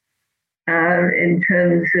in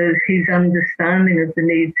terms of his understanding of the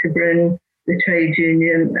need to bring the trade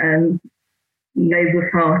union and Labour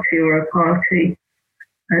Party, or a party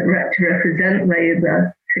to represent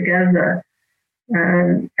Labour, together.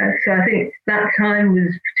 So I think that time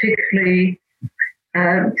was particularly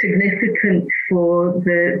significant for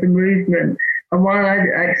the movement. And while I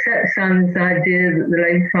accept Sam's idea that the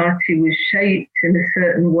Labour Party was shaped in a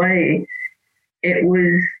certain way, it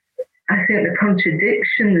was, I think the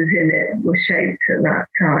contradictions in it were shaped at that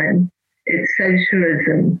time. It's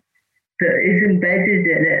socialism that is embedded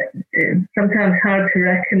in it. It's sometimes hard to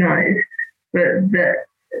recognise, but that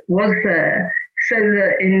was there. So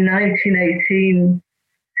that in 1918,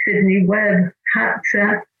 Sidney Webb had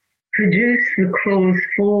to produce the Clause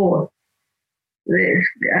 4. This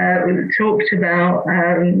talked about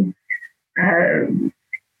the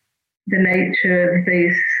nature of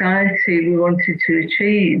the society we wanted to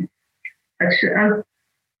achieve. I'm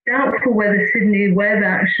doubtful whether Sidney Webb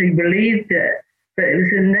actually believed it, but it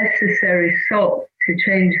was a necessary sop to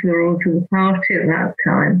change the rules of the party at that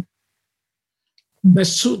time.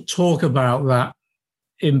 Let's talk about that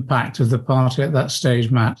impact of the party at that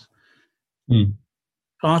stage, Matt.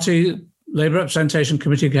 Party Labour Representation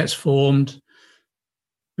Committee gets formed.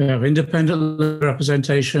 We have independent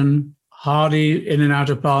representation. Hardie in and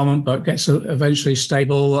out of Parliament, but gets eventually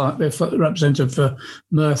stable representative for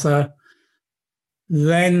Merthyr.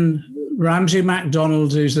 Then Ramsay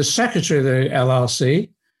MacDonald, who's the secretary of the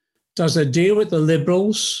LRC, does a deal with the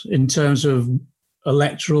Liberals in terms of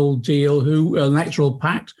electoral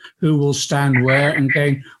pact, who will stand where and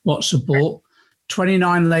gain what support.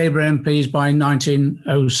 29 Labour MPs by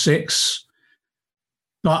 1906,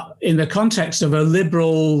 but in the context of a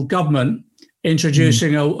Liberal government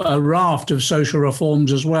introducing a raft of social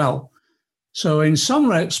reforms as well. So in some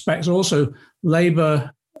respects also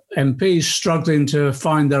Labour MPs struggling to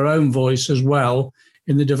find their own voice as well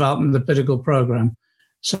in the development of the political programme.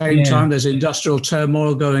 Same time, there's industrial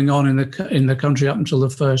turmoil going on in the country up until the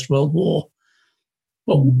First World War.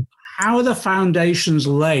 But how are the foundations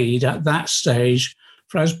laid at that stage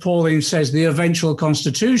for, as Pauline says, the eventual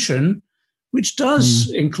constitution, which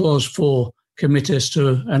does, in Clause 4, commit us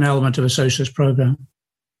to an element of a socialist programme?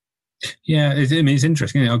 Yeah, it's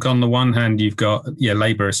interesting. On the one hand, you've got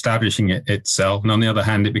Labour establishing itself, and on the other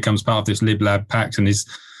hand, it becomes part of this Lib-Lab Pact, and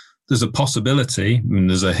there's a possibility, and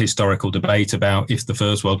there's a historical debate about if the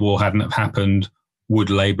First World War hadn't have happened, would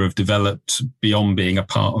Labour have developed beyond being a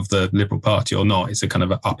part of the Liberal Party or not? It's a kind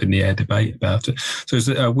of up in the air debate about it. So it's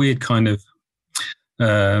a weird kind of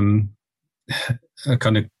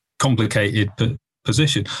complicated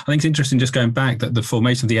position. I think it's interesting, just going back, that the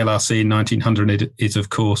formation of the LRC in 1900 is, of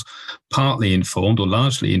course, partly informed or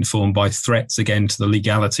largely informed by threats again to the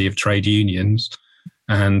legality of trade unions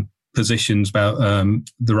and positions about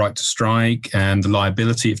the right to strike and the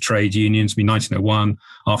liability of trade unions. 1901,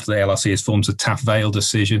 after the LRC is formed, the Taft Vale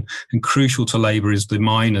decision. And crucial to Labour is the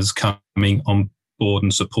miners coming on board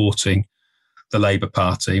and supporting the Labour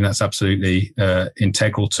Party. And that's absolutely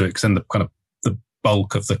integral to it, because then the kind of the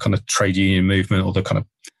bulk of the kind of trade union movement, or the kind of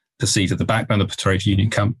perceived at the backbone of the trade union,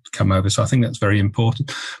 come over. So I think that's very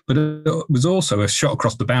important. But it was also a shot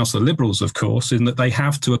across the bow to the Liberals, of course, in that they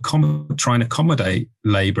have to try and accommodate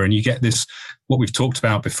Labour. And you get this, what we've talked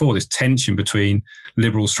about before, this tension between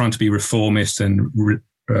Liberals trying to be reformist and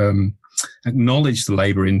acknowledge the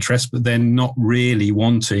Labour interest, but then not really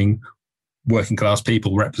wanting working class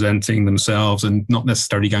people representing themselves, and not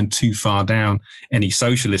necessarily going too far down any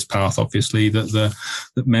socialist path, obviously, that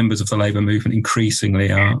members of the Labour movement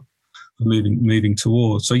increasingly are moving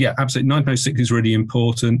towards. So yeah, absolutely, 1906 is really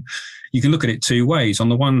important. You can look at it two ways. On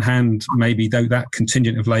the one hand, maybe though that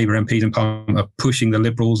contingent of Labour MPs in Parliament are pushing the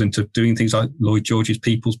Liberals into doing things like Lloyd George's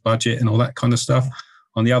People's Budget and all that kind of stuff.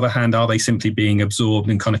 On the other hand, are they simply being absorbed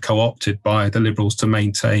and kind of co-opted by the Liberals to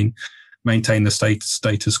maintain the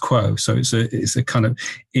status quo? So it's a kind of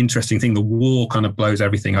interesting thing. The war kind of blows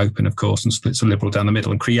everything open, of course, and splits the Liberal down the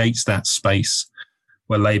middle and creates that space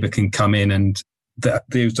where Labour can come in, and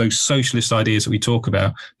those socialist ideas that we talk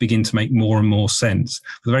about begin to make more and more sense.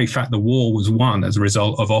 The very fact the war was won as a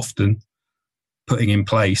result of often putting in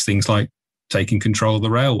place things like taking control of the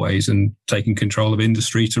railways and taking control of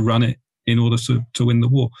industry to run it in order to win the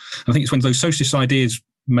war. I think it's when those socialist ideas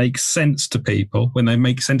make sense to people, when they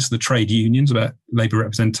make sense to the trade unions about labour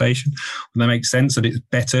representation, when they make sense that it's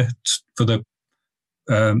better for the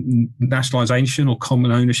nationalisation or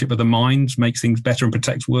common ownership of the mines, makes things better and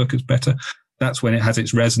protects workers better, that's when it has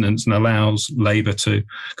its resonance and allows Labour to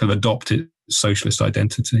kind of adopt its socialist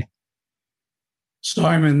identity.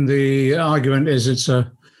 Simon, the argument is it's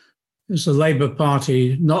a Labour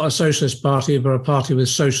Party, not a socialist party, but a party with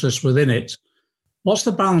socialists within it. What's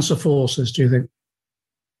the balance of forces, do you think?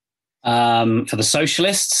 For the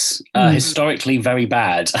socialists, historically very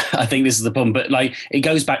bad. I think this is the problem. But it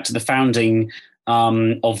goes back to the founding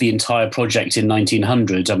of the entire project in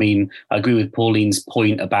 1900. I mean, I agree with Pauline's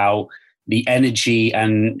point about the energy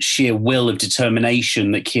and sheer will of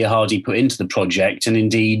determination that Keir Hardie put into the project. And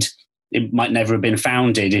indeed, it might never have been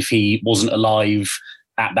founded if he wasn't alive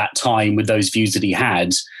at that time with those views that he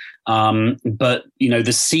had. But,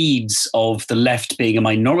 the seeds of the left being a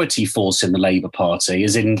minority force in the Labour Party,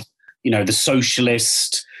 as in, the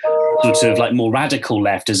socialist sort of like more radical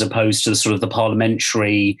left, as opposed to the sort of the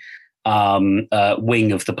parliamentary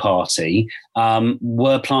wing of the party,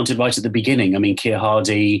 were planted right at the beginning. I mean, Keir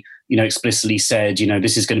Hardie, explicitly said,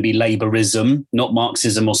 this is going to be Labourism, not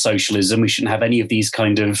Marxism or socialism. We shouldn't have any of these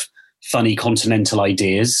kind of funny continental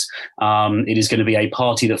ideas. It is going to be a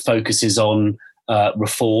party that focuses on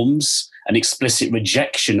reforms, an explicit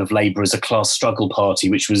rejection of Labour as a class struggle party,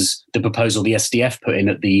 which was the proposal the SDF put in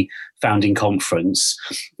at the founding conference.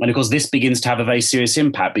 And of course, this begins to have a very serious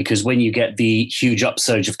impact, because when you get the huge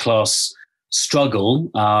upsurge of class struggle,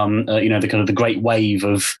 the kind of the great wave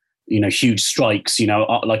of, huge strikes, like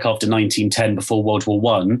after 1910, before World War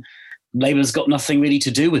One, Labour's got nothing really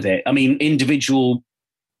to do with it. I mean, individual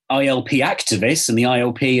ILP activists and the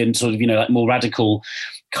ILP and sort of, like more radical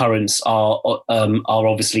currents are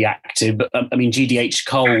obviously active. But I mean, GDH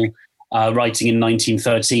Cole, writing in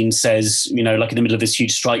 1913, says, like in the middle of this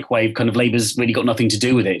huge strike wave, kind of Labour's really got nothing to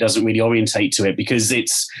do with it. It doesn't really orientate to it, because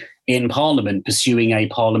it's in Parliament pursuing a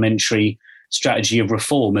parliamentary strategy of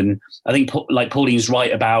reform. And I think, like, Pauline's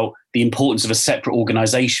right about the importance of a separate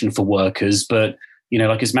organisation for workers. But, you know,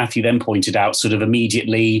 like as Matthew then pointed out, sort of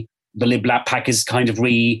immediately the Lib Lab pack is kind of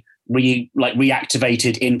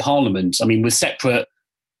reactivated in Parliament. I mean, with separate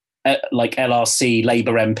like LRC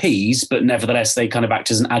Labour MPs, but nevertheless they kind of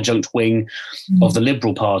act as an adjunct wing of the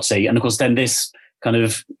Liberal Party. And of course, then this kind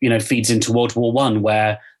of, you know, feeds into World War One,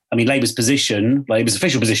 where, I mean, Labour's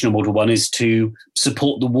official position on World War One is to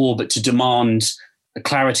support the war, but to demand a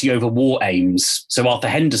clarity over war aims. So Arthur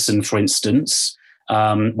Henderson, for instance,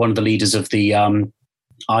 one of the leaders of the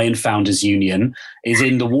Iron Founders Union, is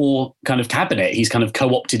in the war kind of cabinet. He's kind of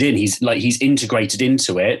co-opted in. He's integrated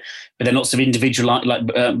into it. But then lots of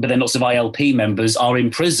but then lots of ILP members are in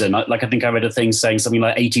prison. I think I read a thing saying something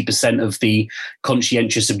like 80% of the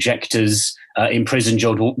conscientious objectors in prison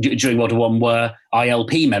during World War I were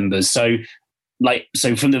ILP members. So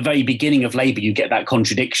from the very beginning of Labour, you get that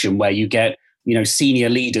contradiction where you get, you know, senior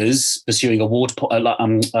leaders pursuing a war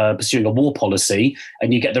policy,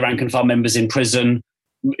 and you get the rank and file members in prison,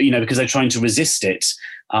 you know, because they're trying to resist it.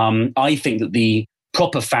 I think that the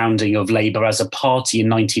proper founding of Labour as a party in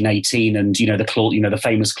 1918, and, you know, the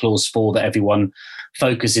famous Clause 4 that everyone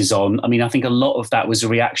focuses on, I mean, I think a lot of that was a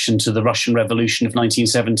reaction to the Russian Revolution of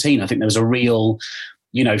 1917. I think there was a real,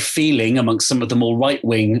 you know, feeling amongst some of the more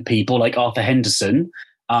right-wing people like Arthur Henderson,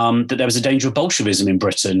 that there was a danger of Bolshevism in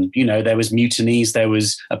Britain. You know, there was mutinies, there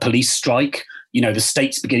was a police strike, you know, the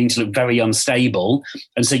state's beginning to look very unstable.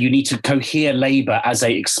 And so you need to cohere Labour as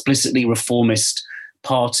a explicitly reformist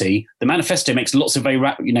party. The manifesto makes lots of very,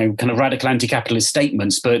 kind of radical anti-capitalist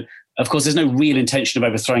statements, but of course there's no real intention of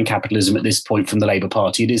overthrowing capitalism at this point from the Labour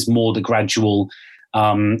Party. It is more the gradual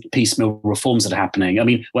piecemeal reforms that are happening. I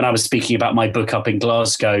mean, when I was speaking about my book up in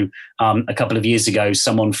Glasgow a couple of years ago,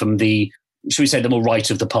 someone from the, should we say, the more right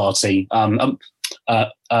of the party, a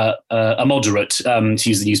moderate, to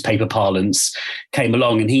use the newspaper parlance, came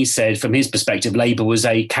along, and he said, from his perspective, Labour was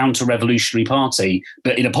a counter-revolutionary party,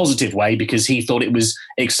 but in a positive way, because he thought it was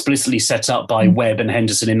explicitly set up by Webb and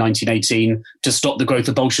Henderson in 1918 to stop the growth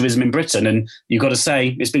of Bolshevism in Britain. And you've got to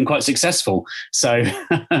say, it's been quite successful. So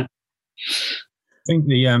I think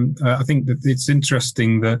that it's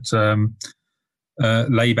interesting that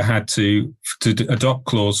Labour had to adopt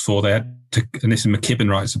Clause 4. They had to, and this is McKibben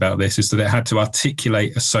writes about this, is that it had to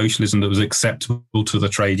articulate a socialism that was acceptable to the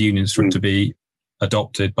trade unions for it to be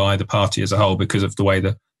adopted by the party as a whole, because of the way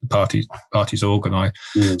that the party's organised.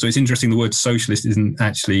 So it's interesting. The word socialist isn't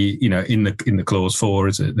actually, you know, in the Clause 4,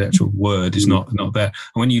 is it? The actual word is not there.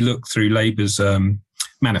 And when you look through Labour's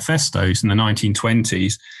manifestos in the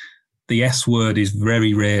 1920s, the S word is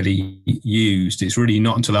very rarely used. It's really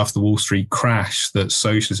not until after the Wall Street crash that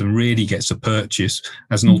socialism really gets a purchase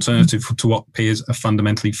as an alternative to what appears a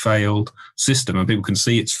fundamentally failed system. And people can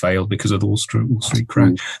see it's failed because of the Wall Street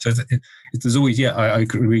crash. So there's always, I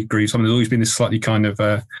agree with something. There's always been this slightly kind of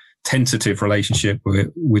tentative relationship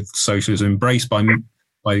with socialism, embraced by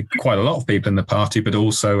quite a lot of people in the party, but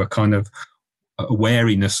also a kind of a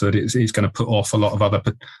wariness that it's going to put off a lot of other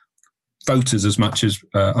voters as much as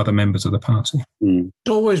other members of the party. It's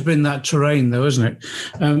always been that terrain, though, isn't it?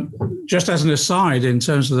 Just as an aside, in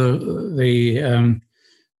terms of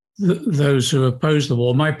those who opposed the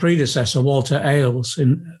war, my predecessor, Walter Ailes,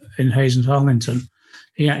 in Hayes and Harlington,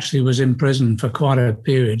 he actually was in prison for quite a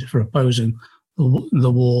period for opposing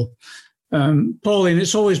the war. Pauline,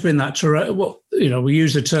 it's always been that terrain. We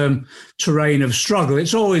use the term terrain of struggle.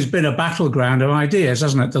 It's always been a battleground of ideas,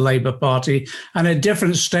 hasn't it, the Labour Party? And at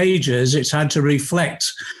different stages, it's had to reflect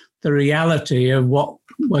the reality of what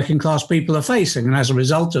working class people are facing. And as a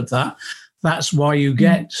result of that, that's why you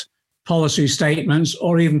get policy statements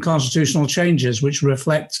or even constitutional changes which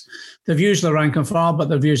reflect the views of the rank and file, but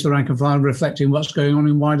the views of the rank and file reflecting what's going on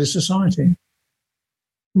in wider society.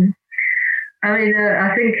 I mean,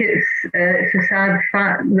 I think it's a sad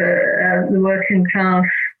fact that the working class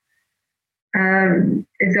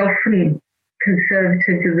is often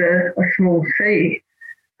conservative with a small c,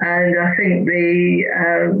 and I think the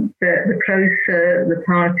closer the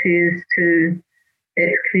party is to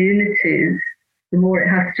its communities, the more it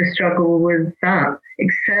has to struggle with that.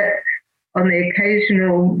 Except on the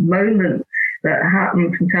occasional moments that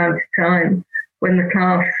happen from time to time when the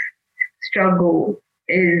class struggle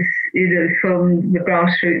is, from the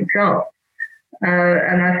grassroots up.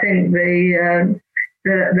 And I think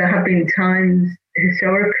there have been times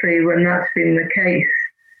historically when that's been the case.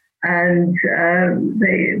 And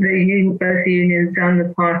both the unions and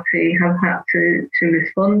the party have had to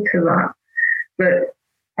respond to that. But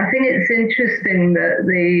I think it's interesting that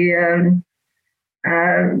the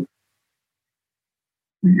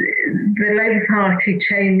Labour Party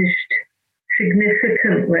changed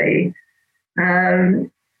significantly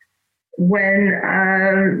when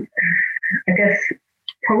I guess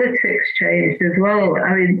politics changed as well.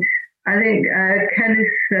 I mean, I think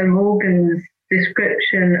Kenneth Morgan's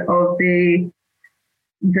description of the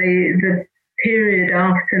period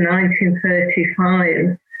after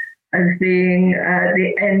 1935 as being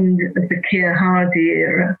the end of the Keir Hardie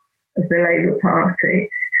era of the Labour Party.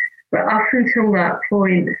 But up until that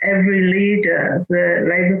point, every leader of the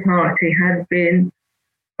Labour Party had been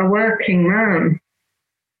a working man.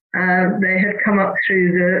 They had come up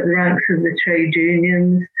through the ranks of the trade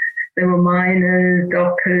unions. There were miners,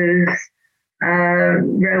 dockers,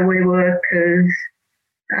 railway workers.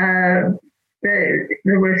 There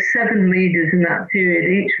were 7 leaders in that period.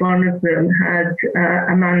 Each one of them had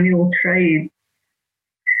a manual trade.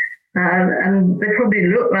 And they probably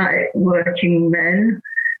looked like working men,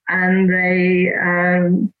 and they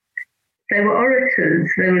were orators,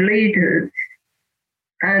 they were leaders.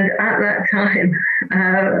 And at that time,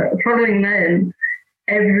 following them,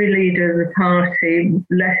 every leader of the party,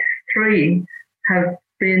 less 3, have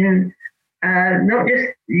been not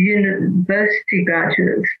just university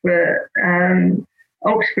graduates, but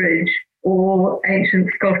Oxbridge or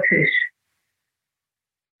ancient Scottish.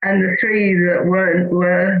 And the 3 that weren't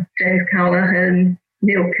were James Callaghan,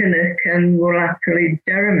 Neil Kinnock, and more latterly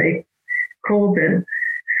Jeremy Corbyn.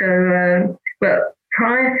 So, but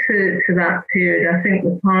prior to that period, I think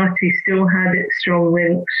the party still had its strong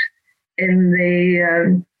links in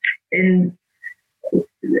the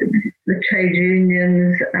trade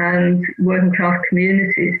unions and working class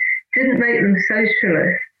communities. Didn't make them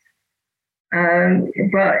socialists,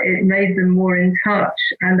 but it made them more in touch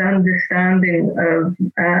and understanding of,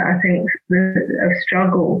 I think, of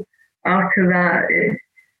struggle. After that, it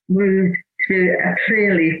moved to a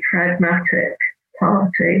clearly pragmatic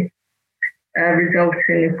party,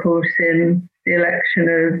 resulting, of course, in the election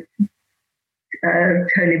of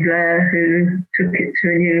Tony Blair, who took it to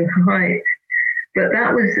a new height. But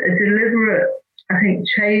that was a deliberate, I think,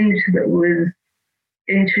 change that was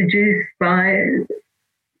introduced by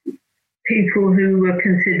people who were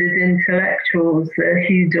considered intellectuals, the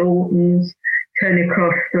Hugh Daltons, Tony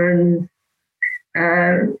Crosslands,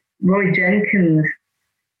 Roy Jenkins.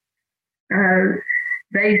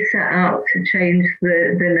 They set out to change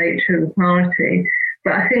the nature of the party.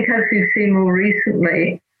 But I think, as we've seen more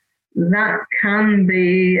recently, that can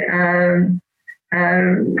be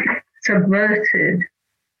subverted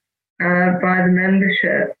by the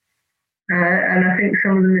membership. And I think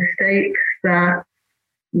some of the mistakes that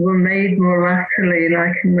were made more latterly,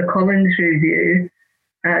 like in the Collins Review,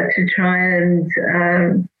 to try and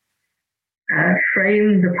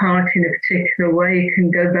frame the party in a particular way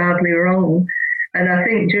can go badly wrong. And I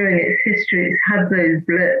think during its history, it's had those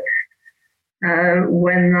blips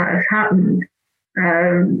when that has happened.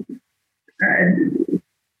 And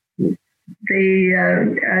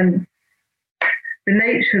the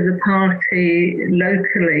nature of the party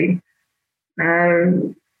locally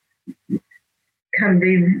can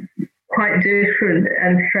be quite different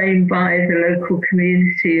and framed by the local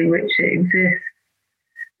community in which it exists.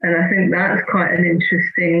 And I think that's quite an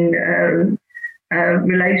interesting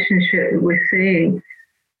relationship that we're seeing.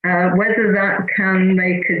 Whether that can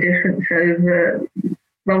make a difference over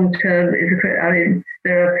long term is I mean,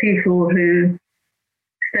 there are people who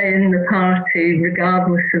stay in the party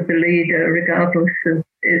regardless of the leader, regardless of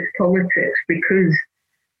its politics, because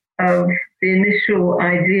of the initial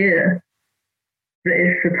idea that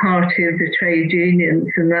it's the party of the trade unions,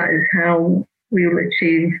 and that is how we will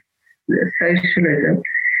achieve socialism.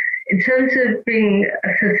 In terms of being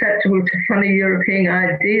susceptible to funny European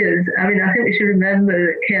ideas, I mean, I think we should remember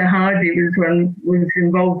that Keir Hardie was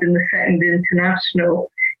involved in the Second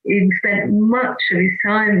International. He spent much of his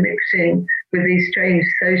time mixing with these strange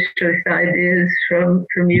socialist ideas from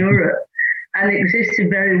Europe, and existed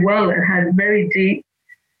very well and had very deep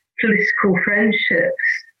political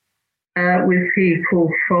friendships with people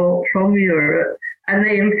from Europe, and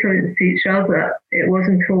they influenced each other. It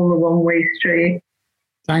wasn't all a one-way street.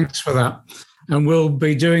 Thanks for that. And we'll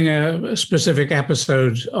be doing a specific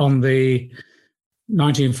episode on the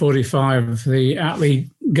 1945, the Attlee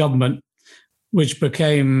government, which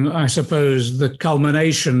became, I suppose, the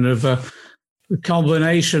culmination of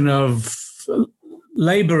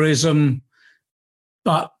Labourism,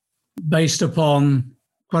 but based upon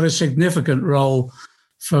quite a significant role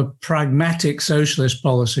for pragmatic socialist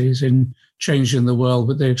policies in changing the world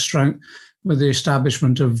with the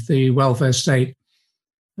establishment of the welfare state.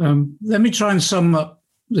 Let me try and sum up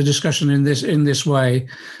the discussion in this way.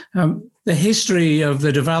 The history of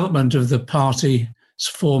the development of the party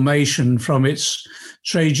formation from its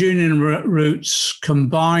trade union roots,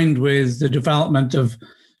 combined with the development of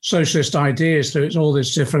socialist ideas through all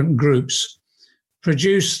its different groups,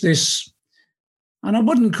 produced this, and I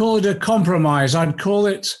wouldn't call it a compromise, I'd call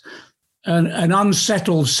it an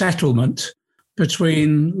unsettled settlement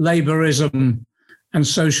between labourism and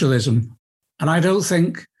socialism. And I don't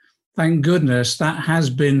think, thank goodness, that has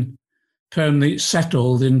been permanently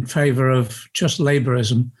settled in favour of just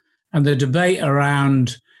labourism. And the debate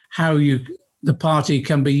around how the party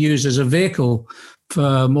can be used as a vehicle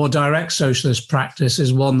for more direct socialist practice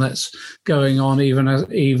is one that's going on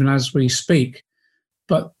even as we speak.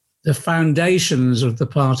 But the foundations of the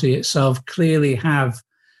party itself clearly have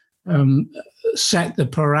set the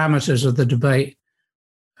parameters of the debate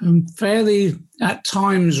fairly, at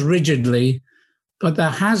times, rigidly. But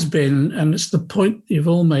there has been, and it's the point you've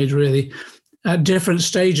all made really, at different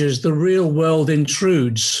stages, the real world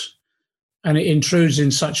intrudes. And it intrudes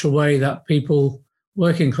in such a way that people,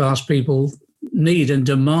 working class people, need and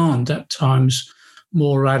demand at times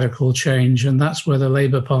more radical change. And that's where the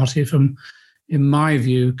Labour Party, in my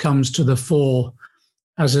view, comes to the fore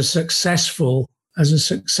as a successful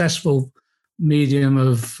medium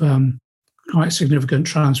of quite significant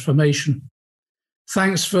transformation.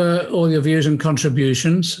 Thanks for all your views and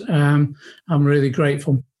contributions. I'm really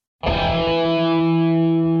grateful.